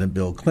 President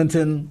Bill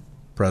Clinton,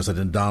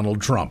 President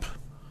Donald Trump.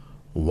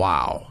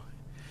 Wow.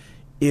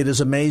 It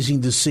is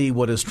amazing to see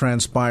what has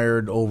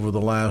transpired over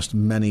the last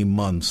many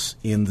months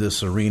in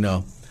this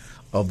arena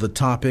of the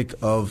topic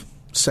of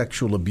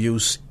sexual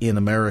abuse in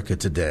America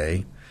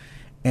today.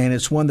 And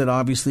it's one that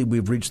obviously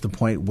we've reached the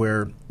point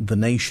where the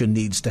nation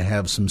needs to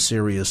have some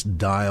serious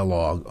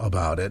dialogue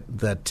about it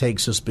that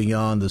takes us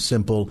beyond the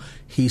simple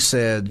he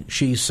said,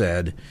 she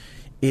said,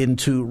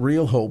 into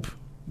real hope,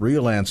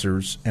 real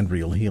answers, and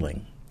real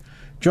healing.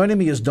 Joining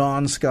me is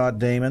Dawn Scott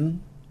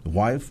Damon,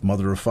 wife,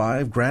 mother of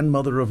 5,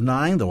 grandmother of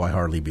 9, though I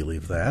hardly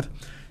believe that.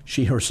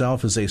 She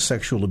herself is a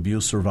sexual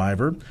abuse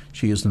survivor.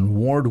 She is an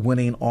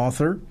award-winning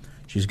author.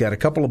 She's got a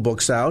couple of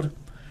books out.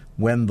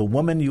 When the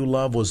Woman You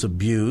Love Was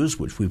Abused,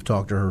 which we've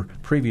talked to her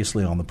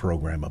previously on the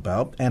program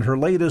about, and her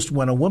latest,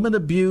 When a Woman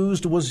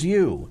Abused Was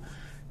You.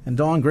 And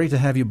Dawn, great to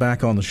have you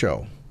back on the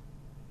show.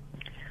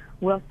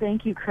 Well,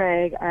 thank you,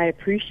 Craig. I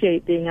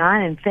appreciate being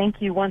on, and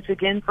thank you once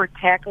again for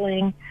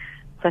tackling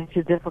such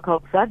a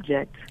difficult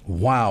subject.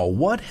 Wow,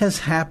 what has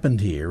happened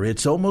here?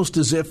 It's almost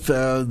as if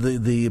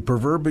the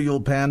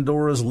proverbial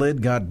Pandora's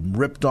lid got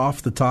ripped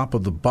off the top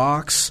of the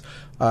box.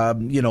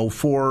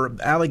 For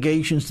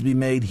allegations to be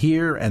made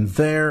here and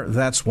there,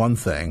 that's one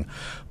thing.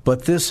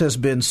 But this has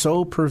been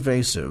so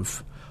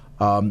pervasive.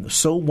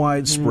 so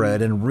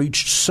widespread and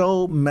reached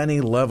so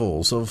many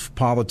levels of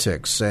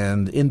politics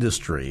and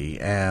industry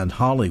and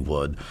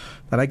Hollywood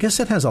that I guess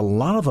it has a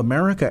lot of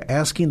America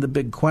asking the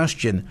big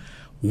question,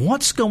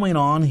 what's going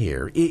on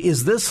here?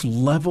 Is this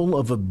level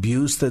of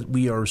abuse that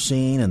we are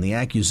seeing and the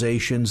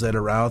accusations that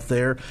are out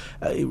there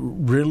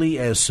really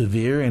as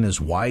severe and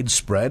as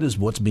widespread as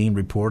what's being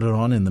reported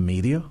on in the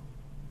media?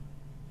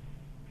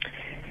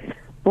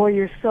 Boy,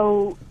 you're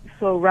so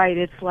right.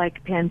 It's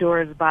like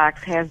Pandora's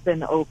box has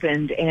been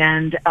opened.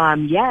 And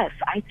yes,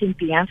 I think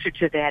the answer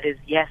to that is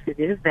yes, it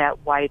is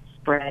that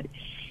widespread.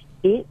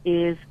 It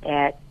is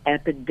at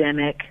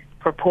epidemic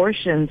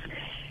proportions.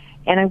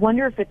 And I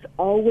wonder if it's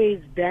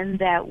always been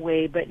that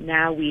way, but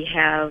now we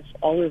have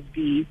all of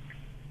the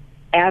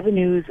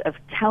avenues of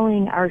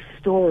telling our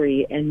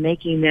story and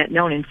making that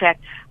known. In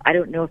fact, I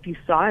don't know if you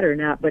saw it or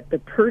not, but the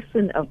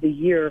Person of the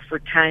Year for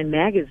Time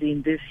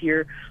magazine this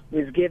year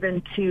was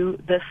given to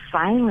the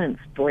Silence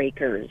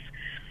Breakers.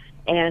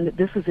 And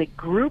this is a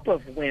group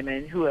of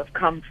women who have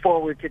come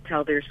forward to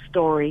tell their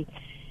story.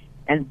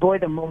 And boy,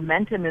 the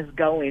momentum is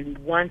going.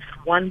 Once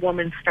one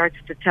woman starts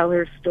to tell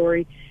her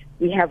story,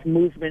 we have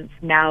movements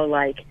now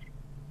like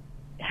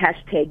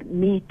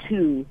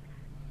 #MeToo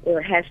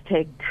or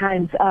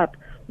 #Time's Up.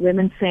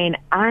 Women saying,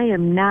 I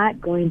am not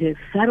going to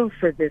settle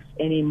for this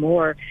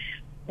anymore.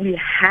 We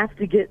have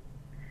to get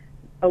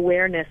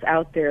awareness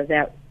out there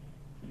that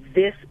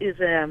this is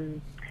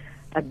an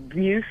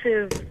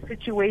abusive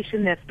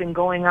situation that's been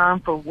going on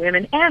for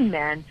women and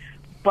men,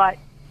 but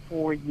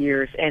for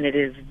years, and it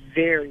is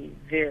very,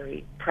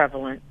 very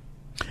prevalent.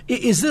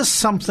 Is this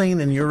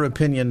something, in your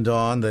opinion,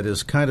 Dawn, that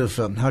is kind of,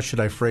 how should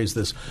I phrase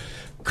this,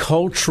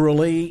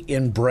 culturally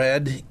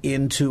inbred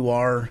into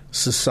our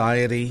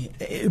society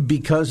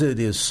because it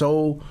is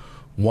so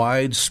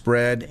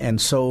widespread and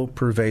so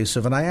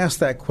pervasive? And I ask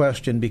that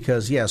question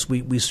because, yes,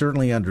 we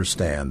certainly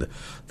understand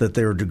that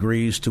there are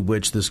degrees to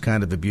which this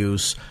kind of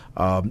abuse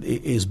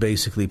is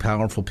basically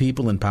powerful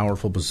people in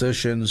powerful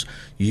positions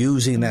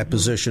using that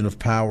position of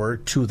power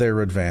to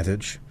their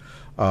advantage.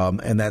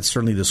 And that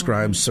certainly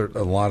describes a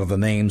lot of the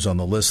names on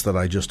the list that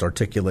I just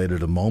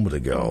articulated a moment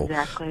ago.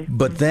 Exactly.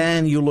 But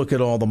then you look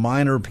at all the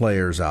minor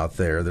players out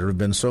there. There have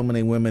been so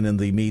many women in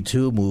the Me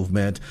Too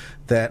movement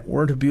that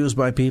weren't abused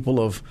by people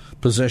of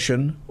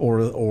position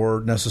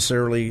or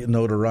necessarily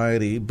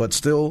notoriety, but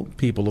still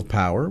people of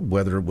power,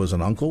 whether it was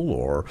an uncle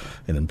or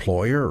an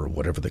employer or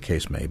whatever the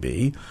case may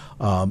be.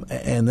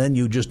 And then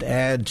you just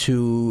add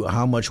to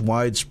how much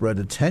widespread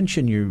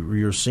attention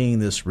you're seeing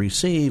this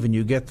receive, and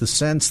you get the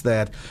sense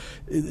that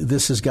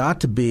this has got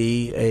to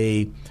be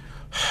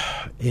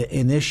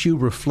an issue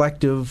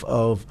reflective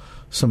of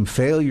some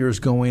failures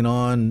going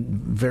on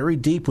very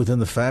deep within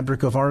the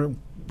fabric of our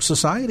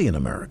society in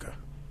America.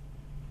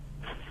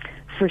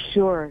 For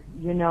sure.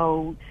 You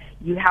know,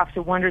 you have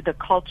to wonder the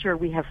culture.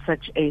 We have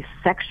such a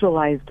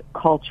sexualized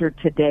culture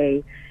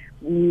today.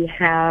 We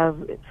have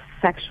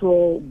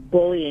sexual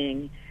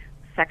bullying,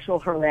 sexual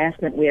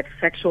harassment. We have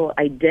sexual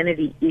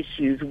identity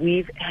issues.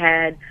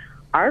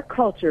 Our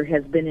culture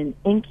has been an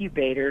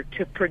incubator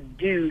to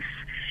produce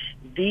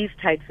these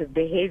types of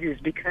behaviors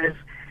because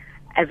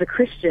as a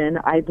Christian,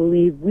 I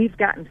believe we've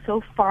gotten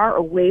so far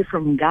away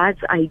from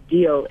God's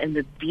ideal and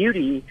the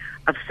beauty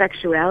of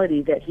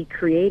sexuality that He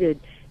created.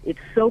 It's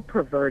so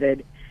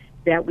perverted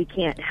that we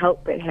can't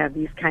help but have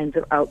these kinds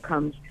of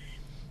outcomes.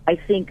 I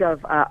think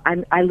of,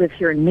 I live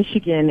here in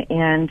Michigan,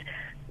 and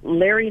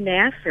Larry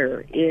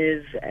Nassar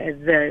is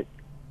the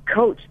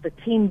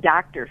team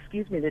doctor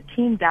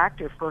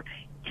for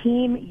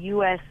Team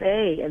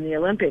USA in the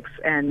Olympics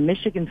and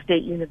Michigan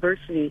State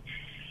University.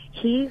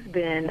 He's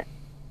been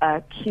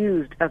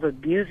accused of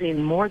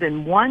abusing more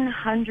than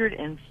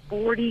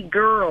 140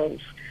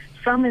 girls,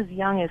 some as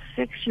young as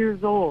 6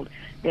 years old,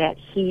 that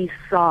he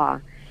saw.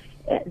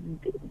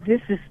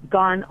 This has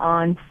gone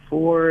on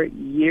for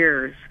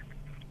years,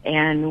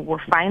 and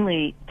we're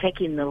finally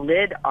taking the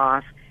lid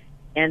off,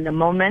 and the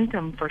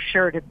momentum for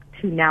sure to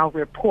now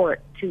report,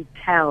 to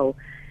tell,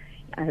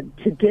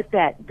 to get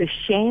that. The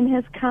shame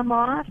has come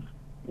off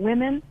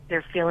women.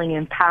 They're feeling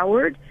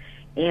empowered,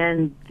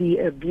 and the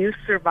abuse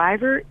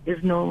survivor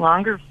is no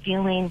longer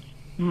feeling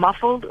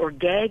muffled or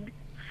gagged,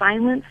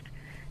 silenced,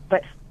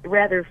 but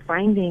rather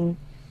finding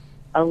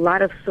a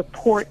lot of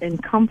support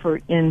and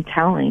comfort in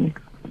telling.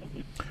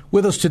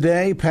 With us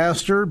today,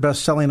 pastor,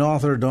 best-selling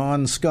author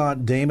Dawn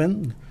Scott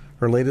Damon.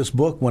 Her latest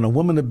book, When a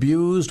Woman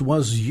Abused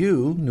Was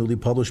You, newly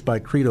published by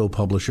Credo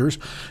Publishers.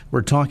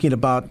 We're talking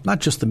about not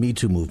just the Me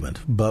Too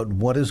movement, but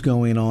what is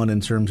going on in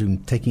terms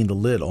of taking the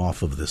lid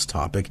off of this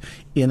topic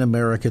in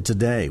America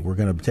today. We're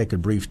going to take a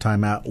brief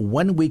time out.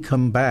 When we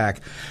come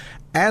back,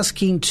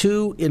 asking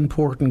two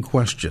important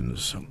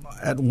questions.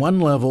 At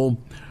one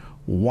level,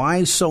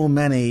 why so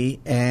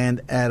many?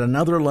 And at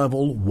another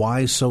level,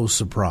 why so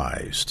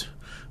surprised?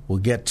 We'll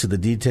get to the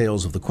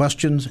details of the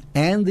questions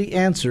and the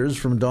answers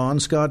from Dawn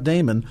Scott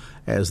Damon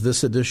as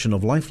this edition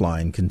of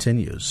Lifeline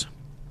continues.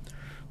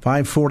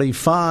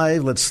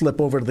 5:45, let's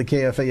slip over to the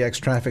KFAX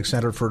Traffic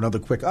Center for another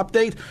quick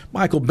update.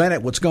 Michael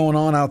Bennett, what's going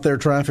on out there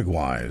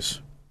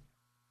traffic-wise?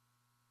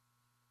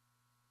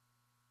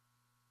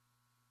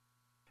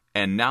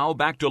 And now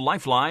back to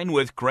Lifeline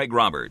with Craig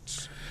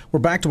Roberts. We're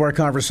back to our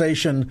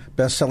conversation.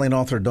 Best-selling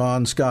author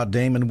Dawn Scott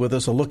Damon with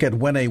us. A look at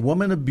When a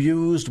Woman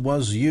Abused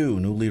Was You,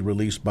 newly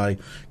released by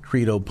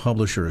Credo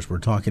Publishers. We're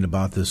talking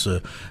about this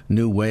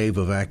new wave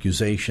of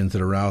accusations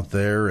that are out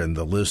there, and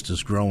the list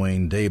is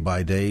growing day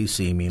by day,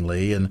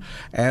 seemingly. And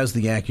as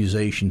the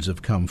accusations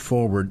have come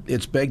forward,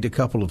 it's begged a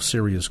couple of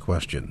serious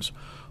questions.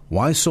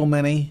 Why so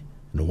many?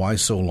 And why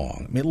so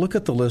long? I mean, look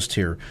at the list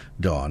here,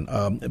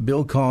 Dawn.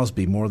 Bill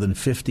Cosby, more than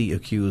 50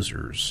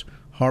 accusers.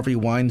 Harvey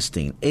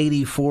Weinstein,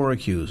 84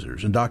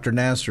 accusers. And Dr.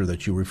 Nassar,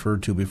 that you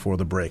referred to before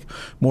the break.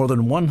 More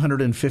than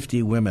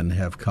 150 women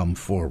have come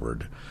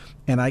forward.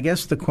 And I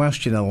guess the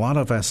question a lot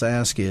of us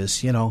ask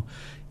is,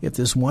 if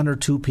there's one or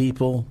two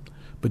people,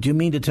 but you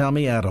mean to tell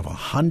me out of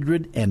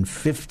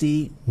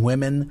 150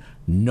 women,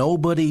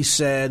 nobody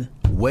said,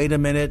 wait a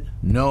minute,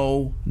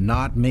 no,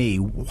 not me?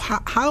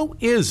 How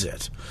is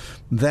it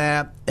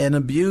that an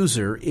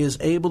abuser is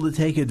able to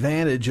take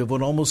advantage of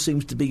what almost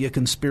seems to be a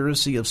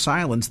conspiracy of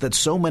silence that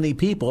so many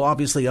people,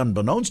 obviously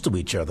unbeknownst to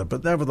each other,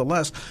 but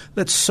nevertheless,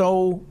 that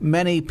so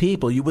many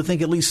people, you would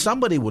think at least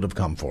somebody would have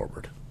come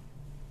forward?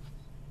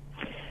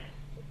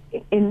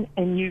 And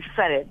you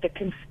said it, the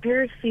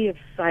conspiracy of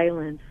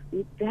silence,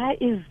 that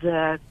is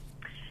the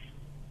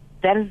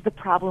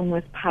problem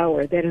with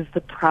power. That is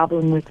the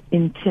problem with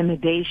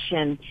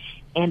intimidation.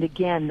 And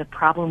again, the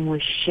problem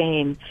with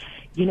shame.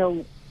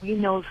 We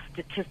know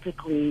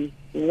statistically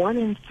 1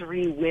 in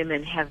 3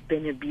 women have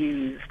been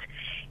abused,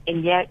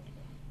 and yet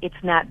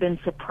it's not been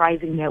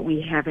surprising that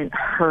we haven't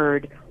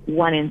heard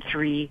 1 in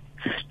 3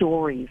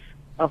 stories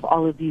of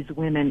all of these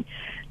women.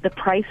 The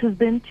price has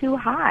been too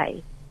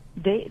high.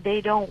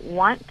 They don't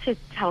want to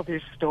tell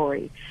their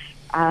story.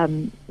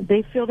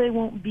 They feel they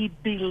won't be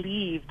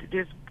believed.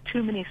 There's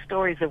too many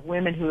stories of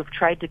women who have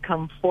tried to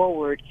come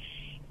forward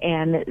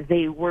and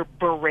they were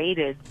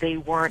berated. They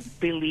weren't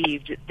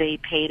believed. They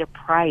paid a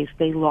price.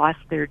 They lost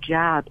their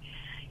job.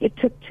 It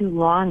took too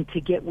long to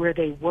get where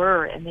they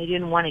were, and they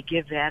didn't want to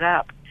give that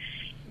up.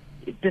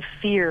 The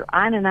fear,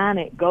 on and on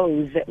it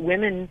goes, that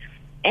women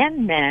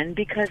and men,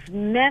 because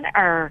men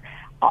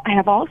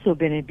have also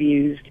been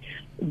abused,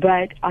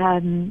 but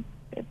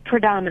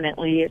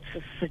predominantly it's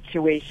a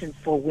situation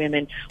for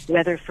women,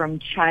 whether from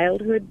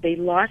childhood, they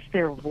lost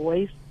their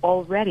voice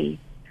already.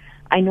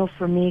 I know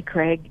for me,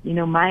 Craig,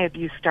 my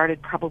abuse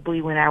started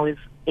probably when I was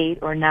 8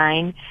 or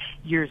 9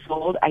 years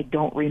old. I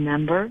don't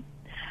remember.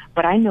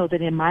 But I know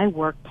that in my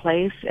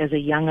workplace as a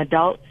young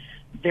adult,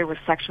 there was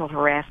sexual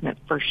harassment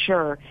for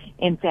sure.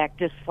 In fact,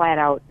 just flat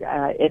out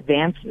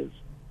advances.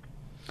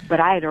 But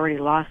I had already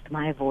lost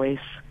my voice.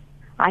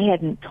 I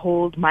hadn't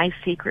told my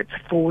secrets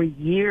for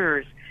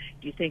years.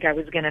 Do you think I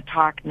was going to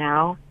talk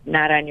now?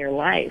 Not on your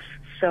life.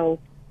 So,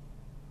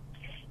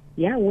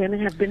 yeah,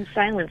 women have been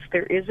silenced.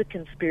 There is a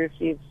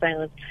conspiracy of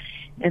silence.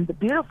 And the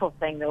beautiful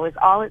thing, though, is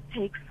all it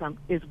takes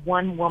is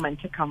one woman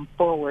to come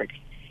forward.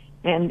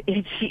 And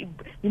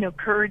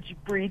courage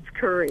breeds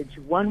courage.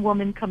 One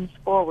woman comes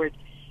forward,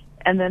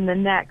 and then the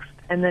next,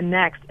 and the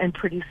next, and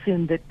pretty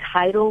soon the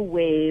tidal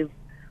wave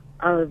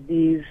of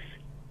these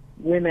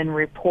women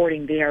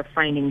reporting they are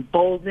finding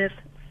boldness,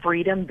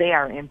 freedom, they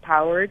are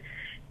empowered.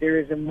 There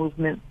is a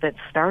movement that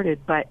started,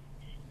 but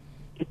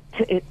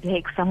it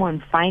takes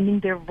someone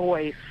finding their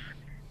voice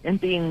and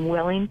being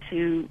willing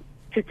to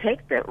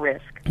take that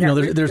risk.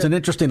 There's an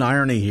interesting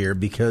irony here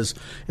because,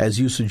 as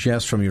you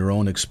suggest from your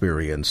own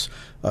experience,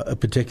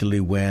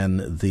 particularly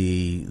when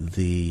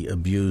the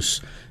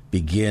abuse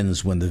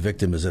begins when the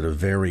victim is at a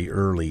very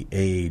early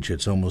age,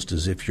 it's almost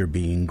as if you're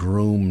being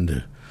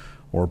groomed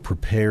or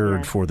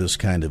prepared for this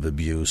kind of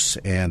abuse,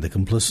 and the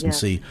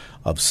complicity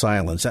of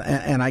silence.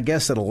 And I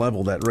guess at a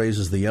level that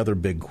raises the other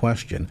big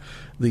question,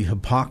 the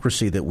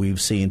hypocrisy that we've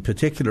seen,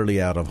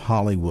 particularly out of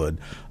Hollywood,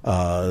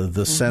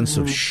 the sense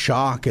of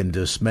shock and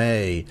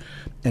dismay.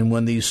 And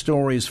when these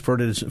stories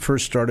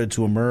first started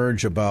to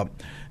emerge about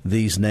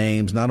these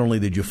names, not only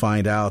did you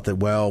find out that,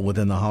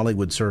 within the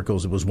Hollywood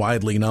circles, it was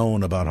widely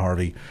known about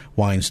Harvey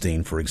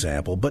Weinstein, for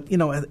example, but,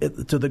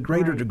 to the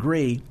greater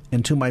degree,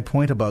 and to my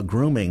point about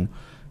grooming,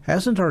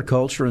 hasn't our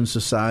culture and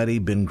society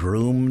been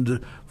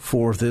groomed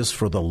for this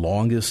for the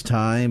longest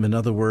time? In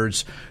other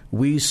words,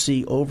 we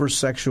see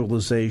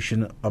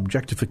over-sexualization,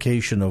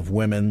 objectification of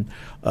women,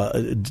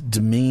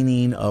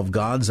 demeaning of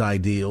God's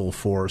ideal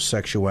for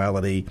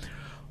sexuality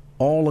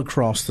all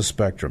across the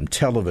spectrum.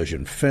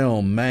 Television,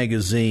 film,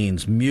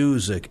 magazines,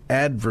 music,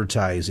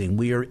 advertising.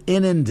 We are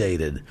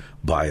inundated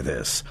by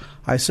this.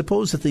 I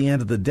suppose at the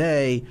end of the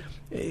day,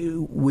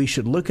 we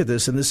should look at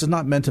this, and this is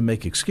not meant to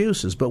make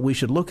excuses, but we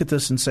should look at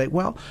this and say,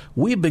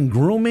 we've been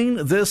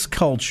grooming this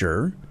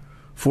culture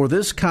for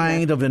this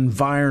kind of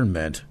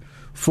environment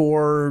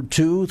for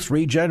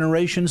 2-3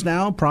 generations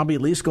now, probably at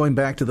least going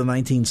back to the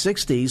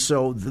 1960s.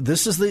 So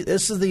this is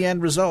the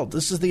end result.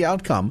 This is the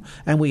outcome,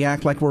 and we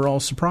act like we're all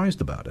surprised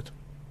about it.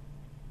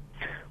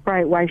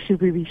 Right. Why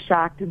should we be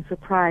shocked and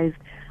surprised?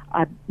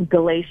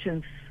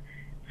 Galatians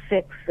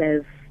 6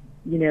 says,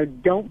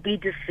 don't be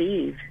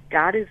deceived.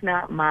 God is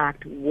not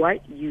mocked.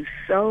 What you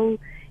sow,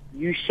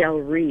 you shall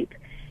reap.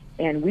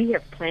 And we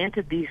have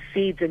planted these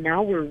seeds, and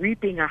now we're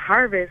reaping a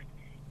harvest.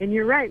 And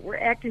you're right, we're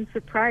acting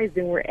surprised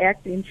and we're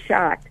acting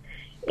shocked.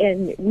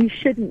 And we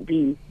shouldn't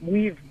be.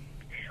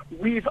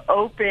 We've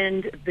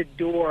opened the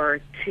door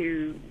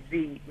to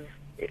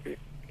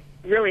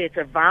really it's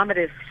a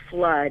vomitous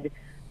flood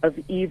of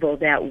evil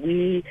that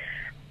we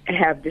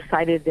have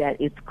decided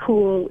that it's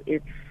cool,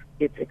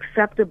 it's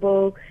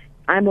acceptable,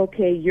 I'm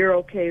okay, you're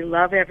okay,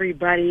 love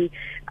everybody.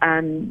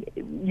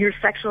 Your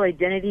sexual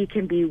identity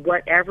can be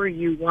whatever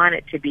you want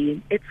it to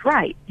be. It's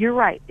right. You're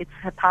right. It's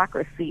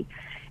hypocrisy.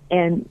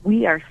 And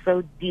we are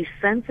so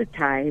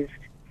desensitized.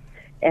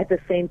 At the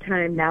same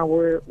time, now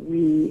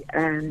we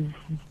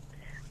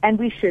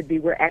should be.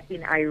 We're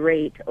acting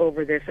irate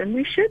over this, and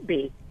we should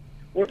be.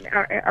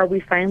 Are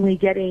we finally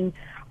getting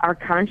our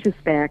conscience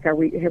back? Have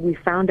we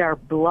found our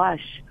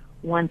blush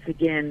once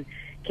again?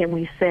 Can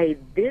we say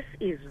this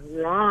is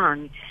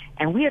wrong?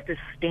 And we have to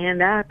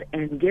stand up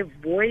and give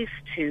voice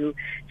to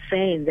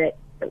saying that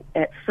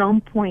at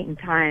some point in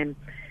time,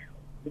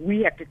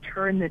 we have to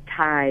turn the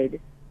tide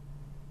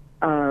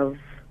of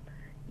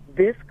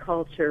this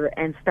culture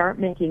and start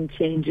making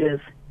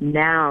changes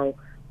now.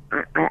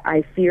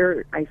 I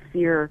fear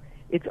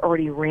it's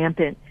already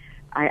rampant.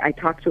 I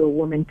talked to a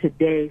woman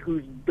today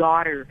whose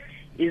daughter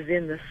is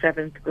in the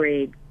 7th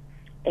grade,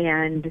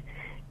 and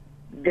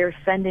they're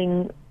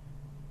sending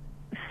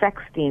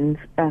sexting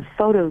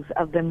photos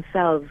of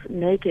themselves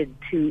naked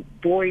to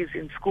boys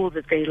in school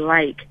that they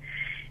like.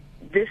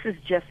 This is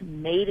just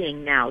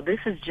mating now. This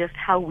is just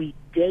how we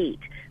date.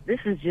 This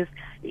is just,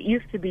 it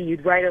used to be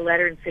you'd write a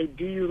letter and say,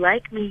 do you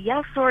like me?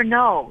 Yes or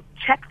no?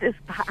 Check this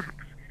box.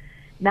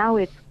 Now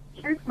it's,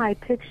 here's my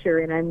picture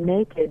and I'm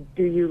naked.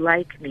 Do you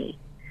like me?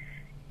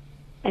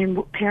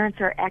 And parents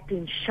are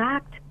acting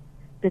shocked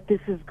that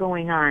this is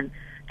going on.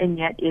 And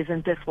yet,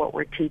 isn't this what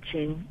we're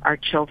teaching our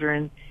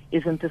children?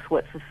 Isn't this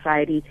what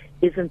society,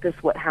 isn't this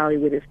what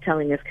Hollywood is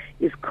telling us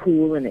is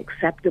cool and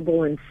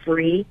acceptable and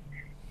free?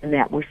 And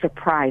that we're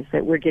surprised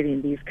that we're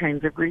getting these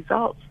kinds of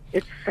results.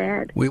 It's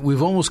sad.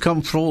 We've almost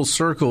come full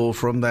circle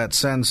from that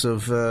sense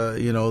of,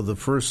 the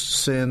first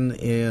sin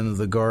in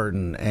the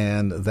garden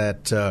and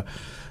that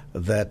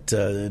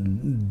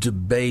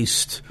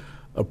debased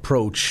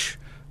approach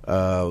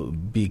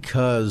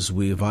because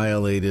we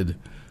violated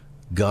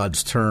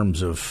God's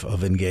terms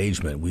of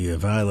engagement. We have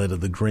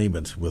violated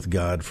agreement with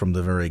God from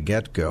the very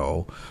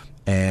get-go.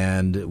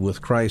 And with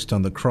Christ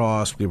on the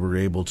cross, we were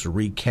able to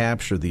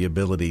recapture the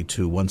ability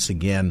to once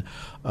again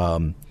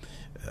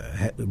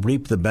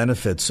reap the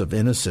benefits of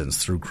innocence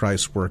through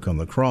Christ's work on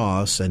the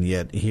cross. And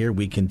yet here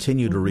we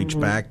continue to reach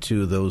back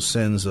to those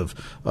sins of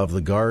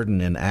the garden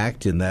and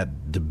act in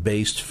that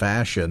debased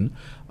fashion.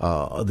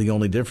 The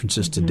only difference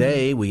is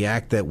today we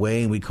act that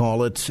way and we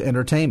call it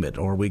entertainment,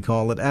 or we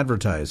call it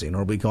advertising,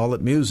 or we call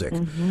it music.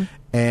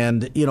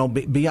 And,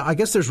 I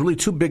guess there's really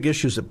two big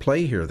issues at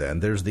play here then.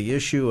 There's the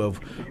issue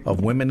of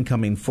women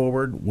coming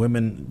forward,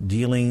 women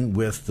dealing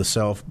with the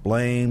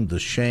self-blame, the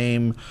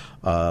shame,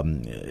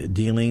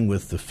 dealing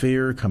with the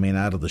fear coming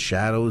out of the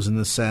shadows in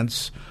the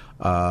sense,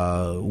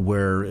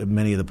 where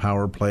many of the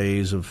power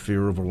plays of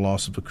fear of a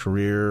loss of a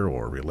career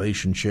or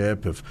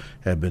relationship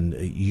have been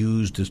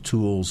used as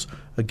tools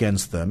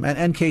against them,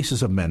 and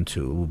cases of men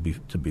too,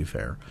 to be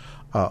fair.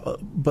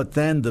 But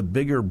then the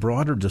bigger,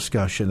 broader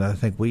discussion I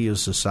think we as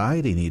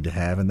society need to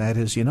have, and that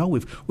is,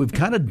 we've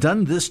kind of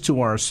done this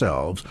to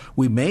ourselves.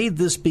 We made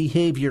this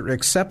behavior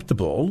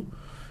acceptable,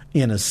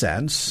 in a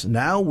sense.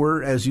 Now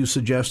we're, as you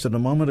suggested a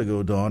moment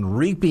ago, Dawn,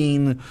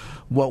 reaping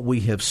what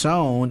we have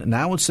sown.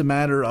 Now it's a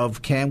matter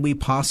of, can we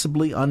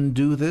possibly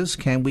undo this?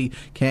 Can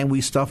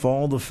we stuff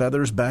all the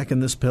feathers back in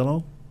this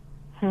pillow?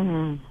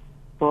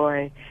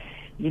 Boy,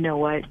 you know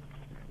what?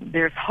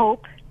 There's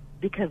hope,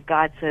 because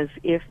God says,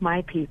 if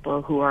my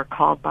people who are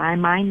called by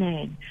my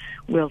name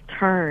will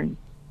turn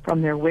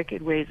from their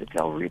wicked ways, if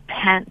they'll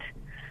repent,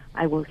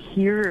 I will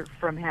hear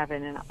from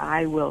heaven and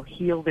I will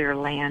heal their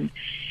land.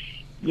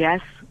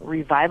 Yes,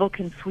 revival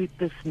can sweep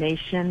this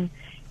nation.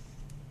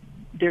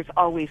 There's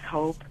always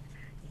hope,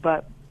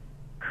 but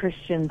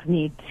Christians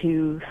need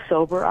to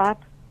sober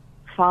up,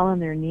 fall on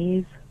their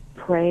knees,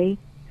 pray,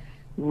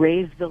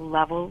 raise the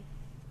level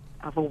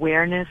of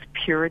awareness,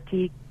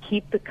 purity,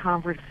 keep the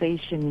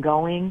conversation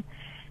going,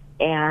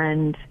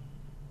 and,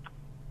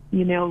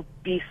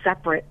 be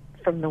separate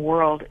from the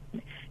world,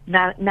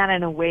 not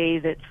in a way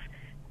that's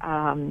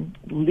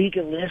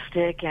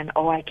legalistic and,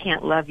 I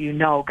can't love you.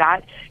 No,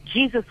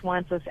 Jesus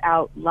wants us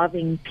out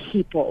loving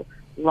people,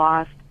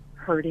 lost,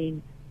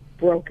 hurting,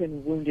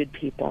 broken, wounded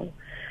people.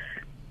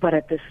 But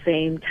at the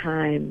same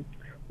time,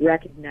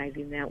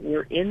 recognizing that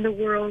we're in the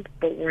world,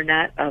 but we're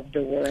not of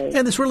the world.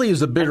 And this really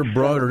is a bigger,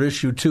 broader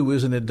issue, too,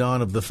 isn't it,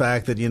 Dawn, of the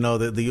fact that,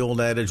 that the old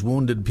adage,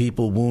 wounded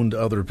people wound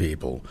other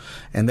people.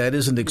 And that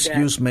isn't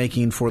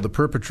excuse-making for the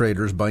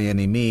perpetrators by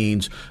any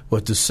means,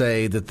 but to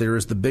say that there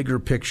is the bigger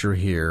picture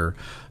here,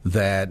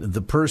 that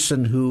the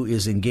person who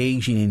is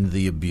engaging in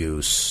the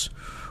abuse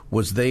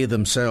was they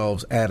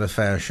themselves, out of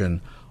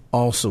fashion,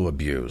 also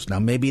abused. Now,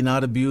 maybe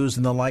not abused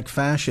in the like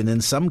fashion.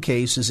 In some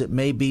cases, it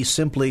may be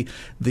simply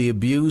the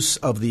abuse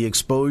of the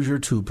exposure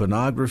to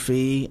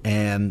pornography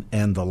and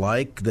the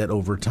like that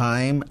over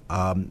time,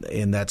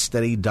 in that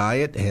steady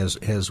diet,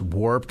 has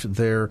warped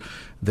their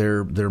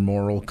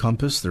moral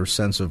compass, their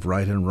sense of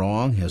right and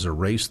wrong, has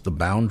erased the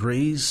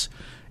boundaries.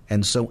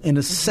 And so, in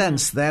a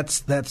sense,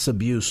 that's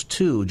abuse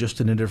too,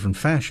 just in a different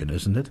fashion,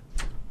 isn't it?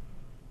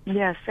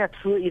 Yes,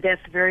 absolutely.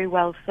 That's very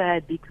well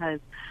said, because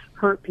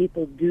hurt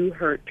people do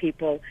hurt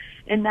people.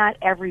 And not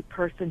every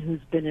person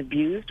who's been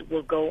abused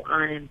will go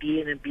on and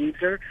be an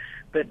abuser,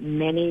 but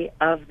many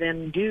of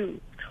them do.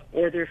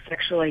 Or their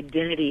sexual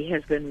identity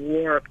has been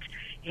warped,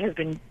 has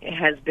been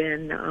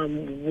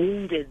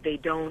wounded. They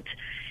don't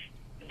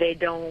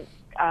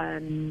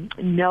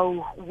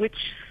know which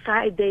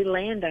side they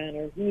land on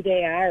or who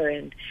they are,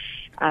 and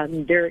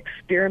they're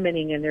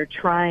experimenting and they're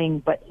trying.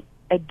 But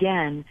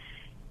again,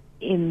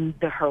 in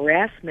the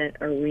harassment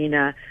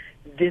arena,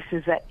 this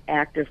is an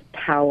act of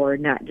power,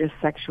 not just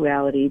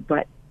sexuality,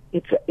 but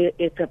it's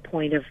a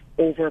point of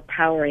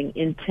overpowering,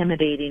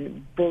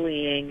 intimidating,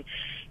 bullying,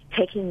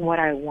 taking what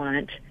I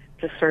want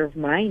to serve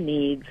my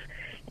needs.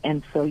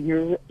 And so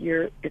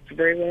it's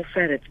very well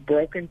said. It's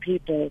broken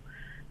people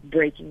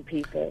breaking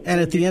people.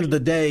 And at the end of the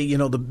day,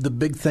 the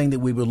big thing that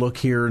we would look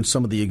here in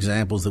some of the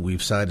examples that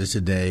we've cited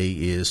today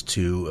is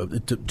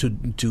to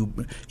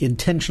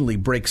intentionally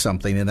break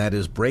something, and that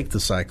is break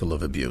the cycle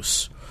of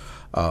abuse,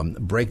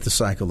 break the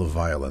cycle of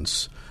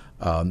violence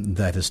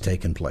that has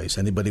taken place.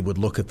 Anybody would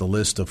look at the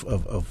list of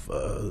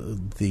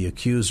the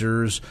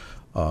accusers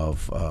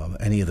of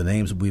any of the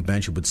names that we've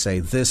mentioned would say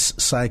this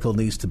cycle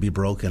needs to be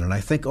broken. And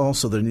I think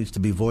also there needs to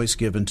be voice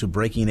given to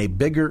breaking a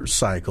bigger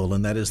cycle,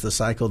 and that is the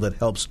cycle that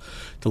helps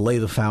to lay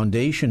the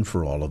foundation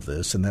for all of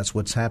this. And that's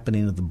what's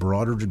happening at the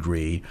broader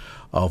degree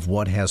of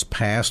what has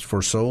passed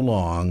for so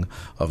long,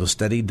 of a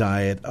steady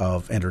diet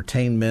of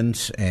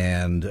entertainment.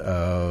 And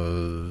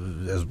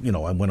as you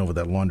know, I went over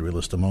that laundry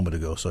list a moment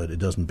ago, so it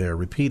doesn't bear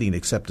repeating,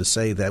 except to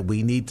say that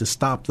we need to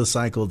stop the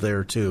cycle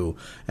there too,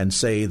 and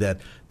say that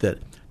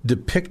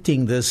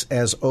depicting this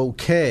as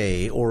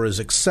okay or as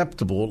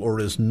acceptable or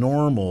as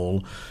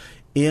normal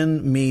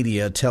in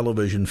media,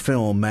 television,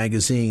 film,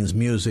 magazines,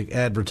 music,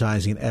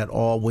 advertising at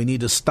all, we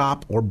need to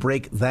stop or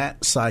break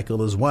that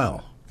cycle as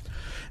well.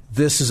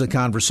 This is a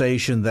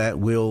conversation that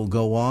will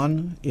go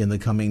on in the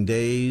coming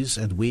days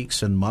and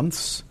weeks and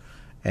months,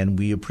 and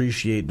we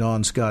appreciate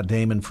Dawn Scott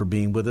Damon for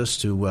being with us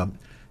to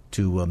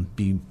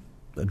be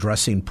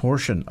addressing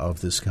portion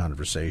of this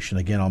conversation.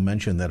 Again, I'll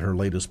mention that her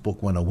latest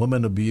book, When a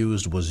Woman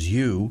Abused Was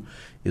You,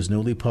 is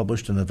newly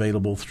published and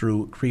available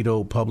through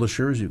Credo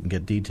Publishers. You can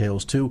get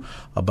details, too,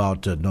 about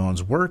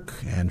Dawn's work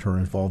and her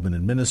involvement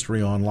in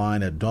ministry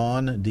online at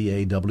Dawn,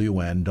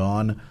 D-A-W-N,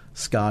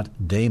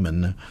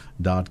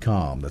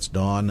 DawnScottDamon.com. That's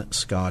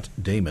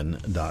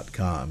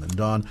DawnScottDamon.com. And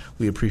Dawn,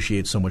 we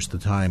appreciate so much the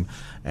time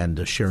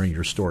and sharing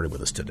your story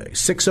with us today.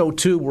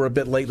 6:02, we're a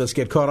bit late. Let's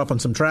get caught up on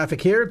some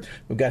traffic here.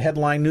 We've got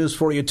headline news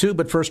for you, too.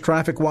 But first,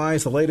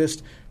 traffic-wise, the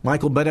latest.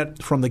 Michael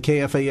Bennett from the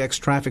KFAX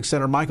Traffic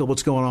Center. Michael,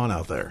 what's going on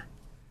out there?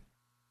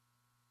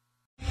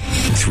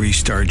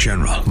 3-star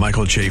General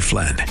Michael J.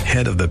 Flynn,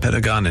 head of the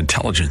Pentagon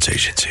Intelligence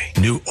Agency,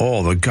 knew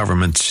all the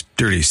government's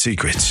dirty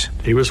secrets.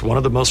 He was one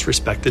of the most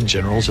respected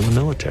generals in the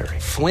military.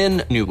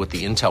 Flynn knew what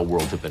the intel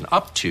world had been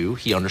up to.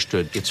 He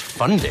understood its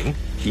funding.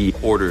 He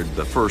ordered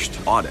the first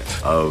audit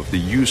of the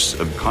use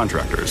of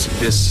contractors.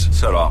 This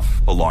set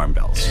off alarm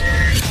bells.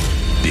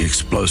 The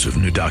explosive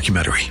new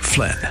documentary,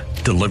 Flynn,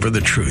 Deliver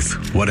the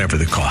Truth, Whatever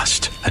the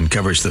Cost,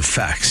 uncovers the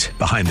facts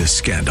behind this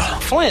scandal.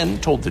 Flynn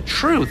told the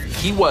truth.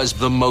 He was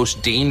the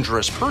most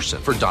dangerous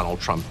person for Donald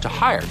Trump to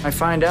hire. I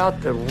find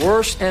out the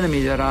worst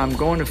enemy that I'm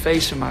going to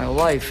face in my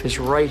life is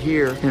right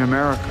here in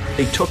America.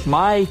 They took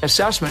my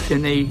assessment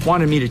and they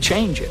wanted me to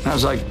change it. And I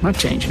was like, I'm not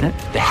changing it.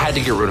 They had to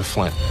get rid of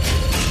Flynn.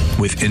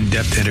 With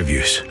in-depth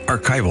interviews,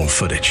 archival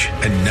footage,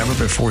 and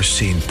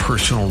never-before-seen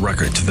personal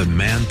records of the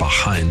man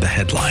behind the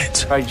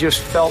headlines. I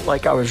just felt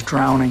like I was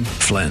drowning.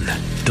 Flynn,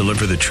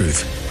 Deliver the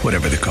Truth,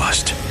 Whatever the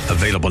Cost.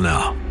 Available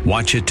now.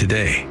 Watch it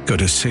today. Go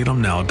to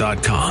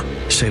salemnow.com.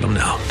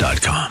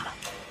 salemnow.com.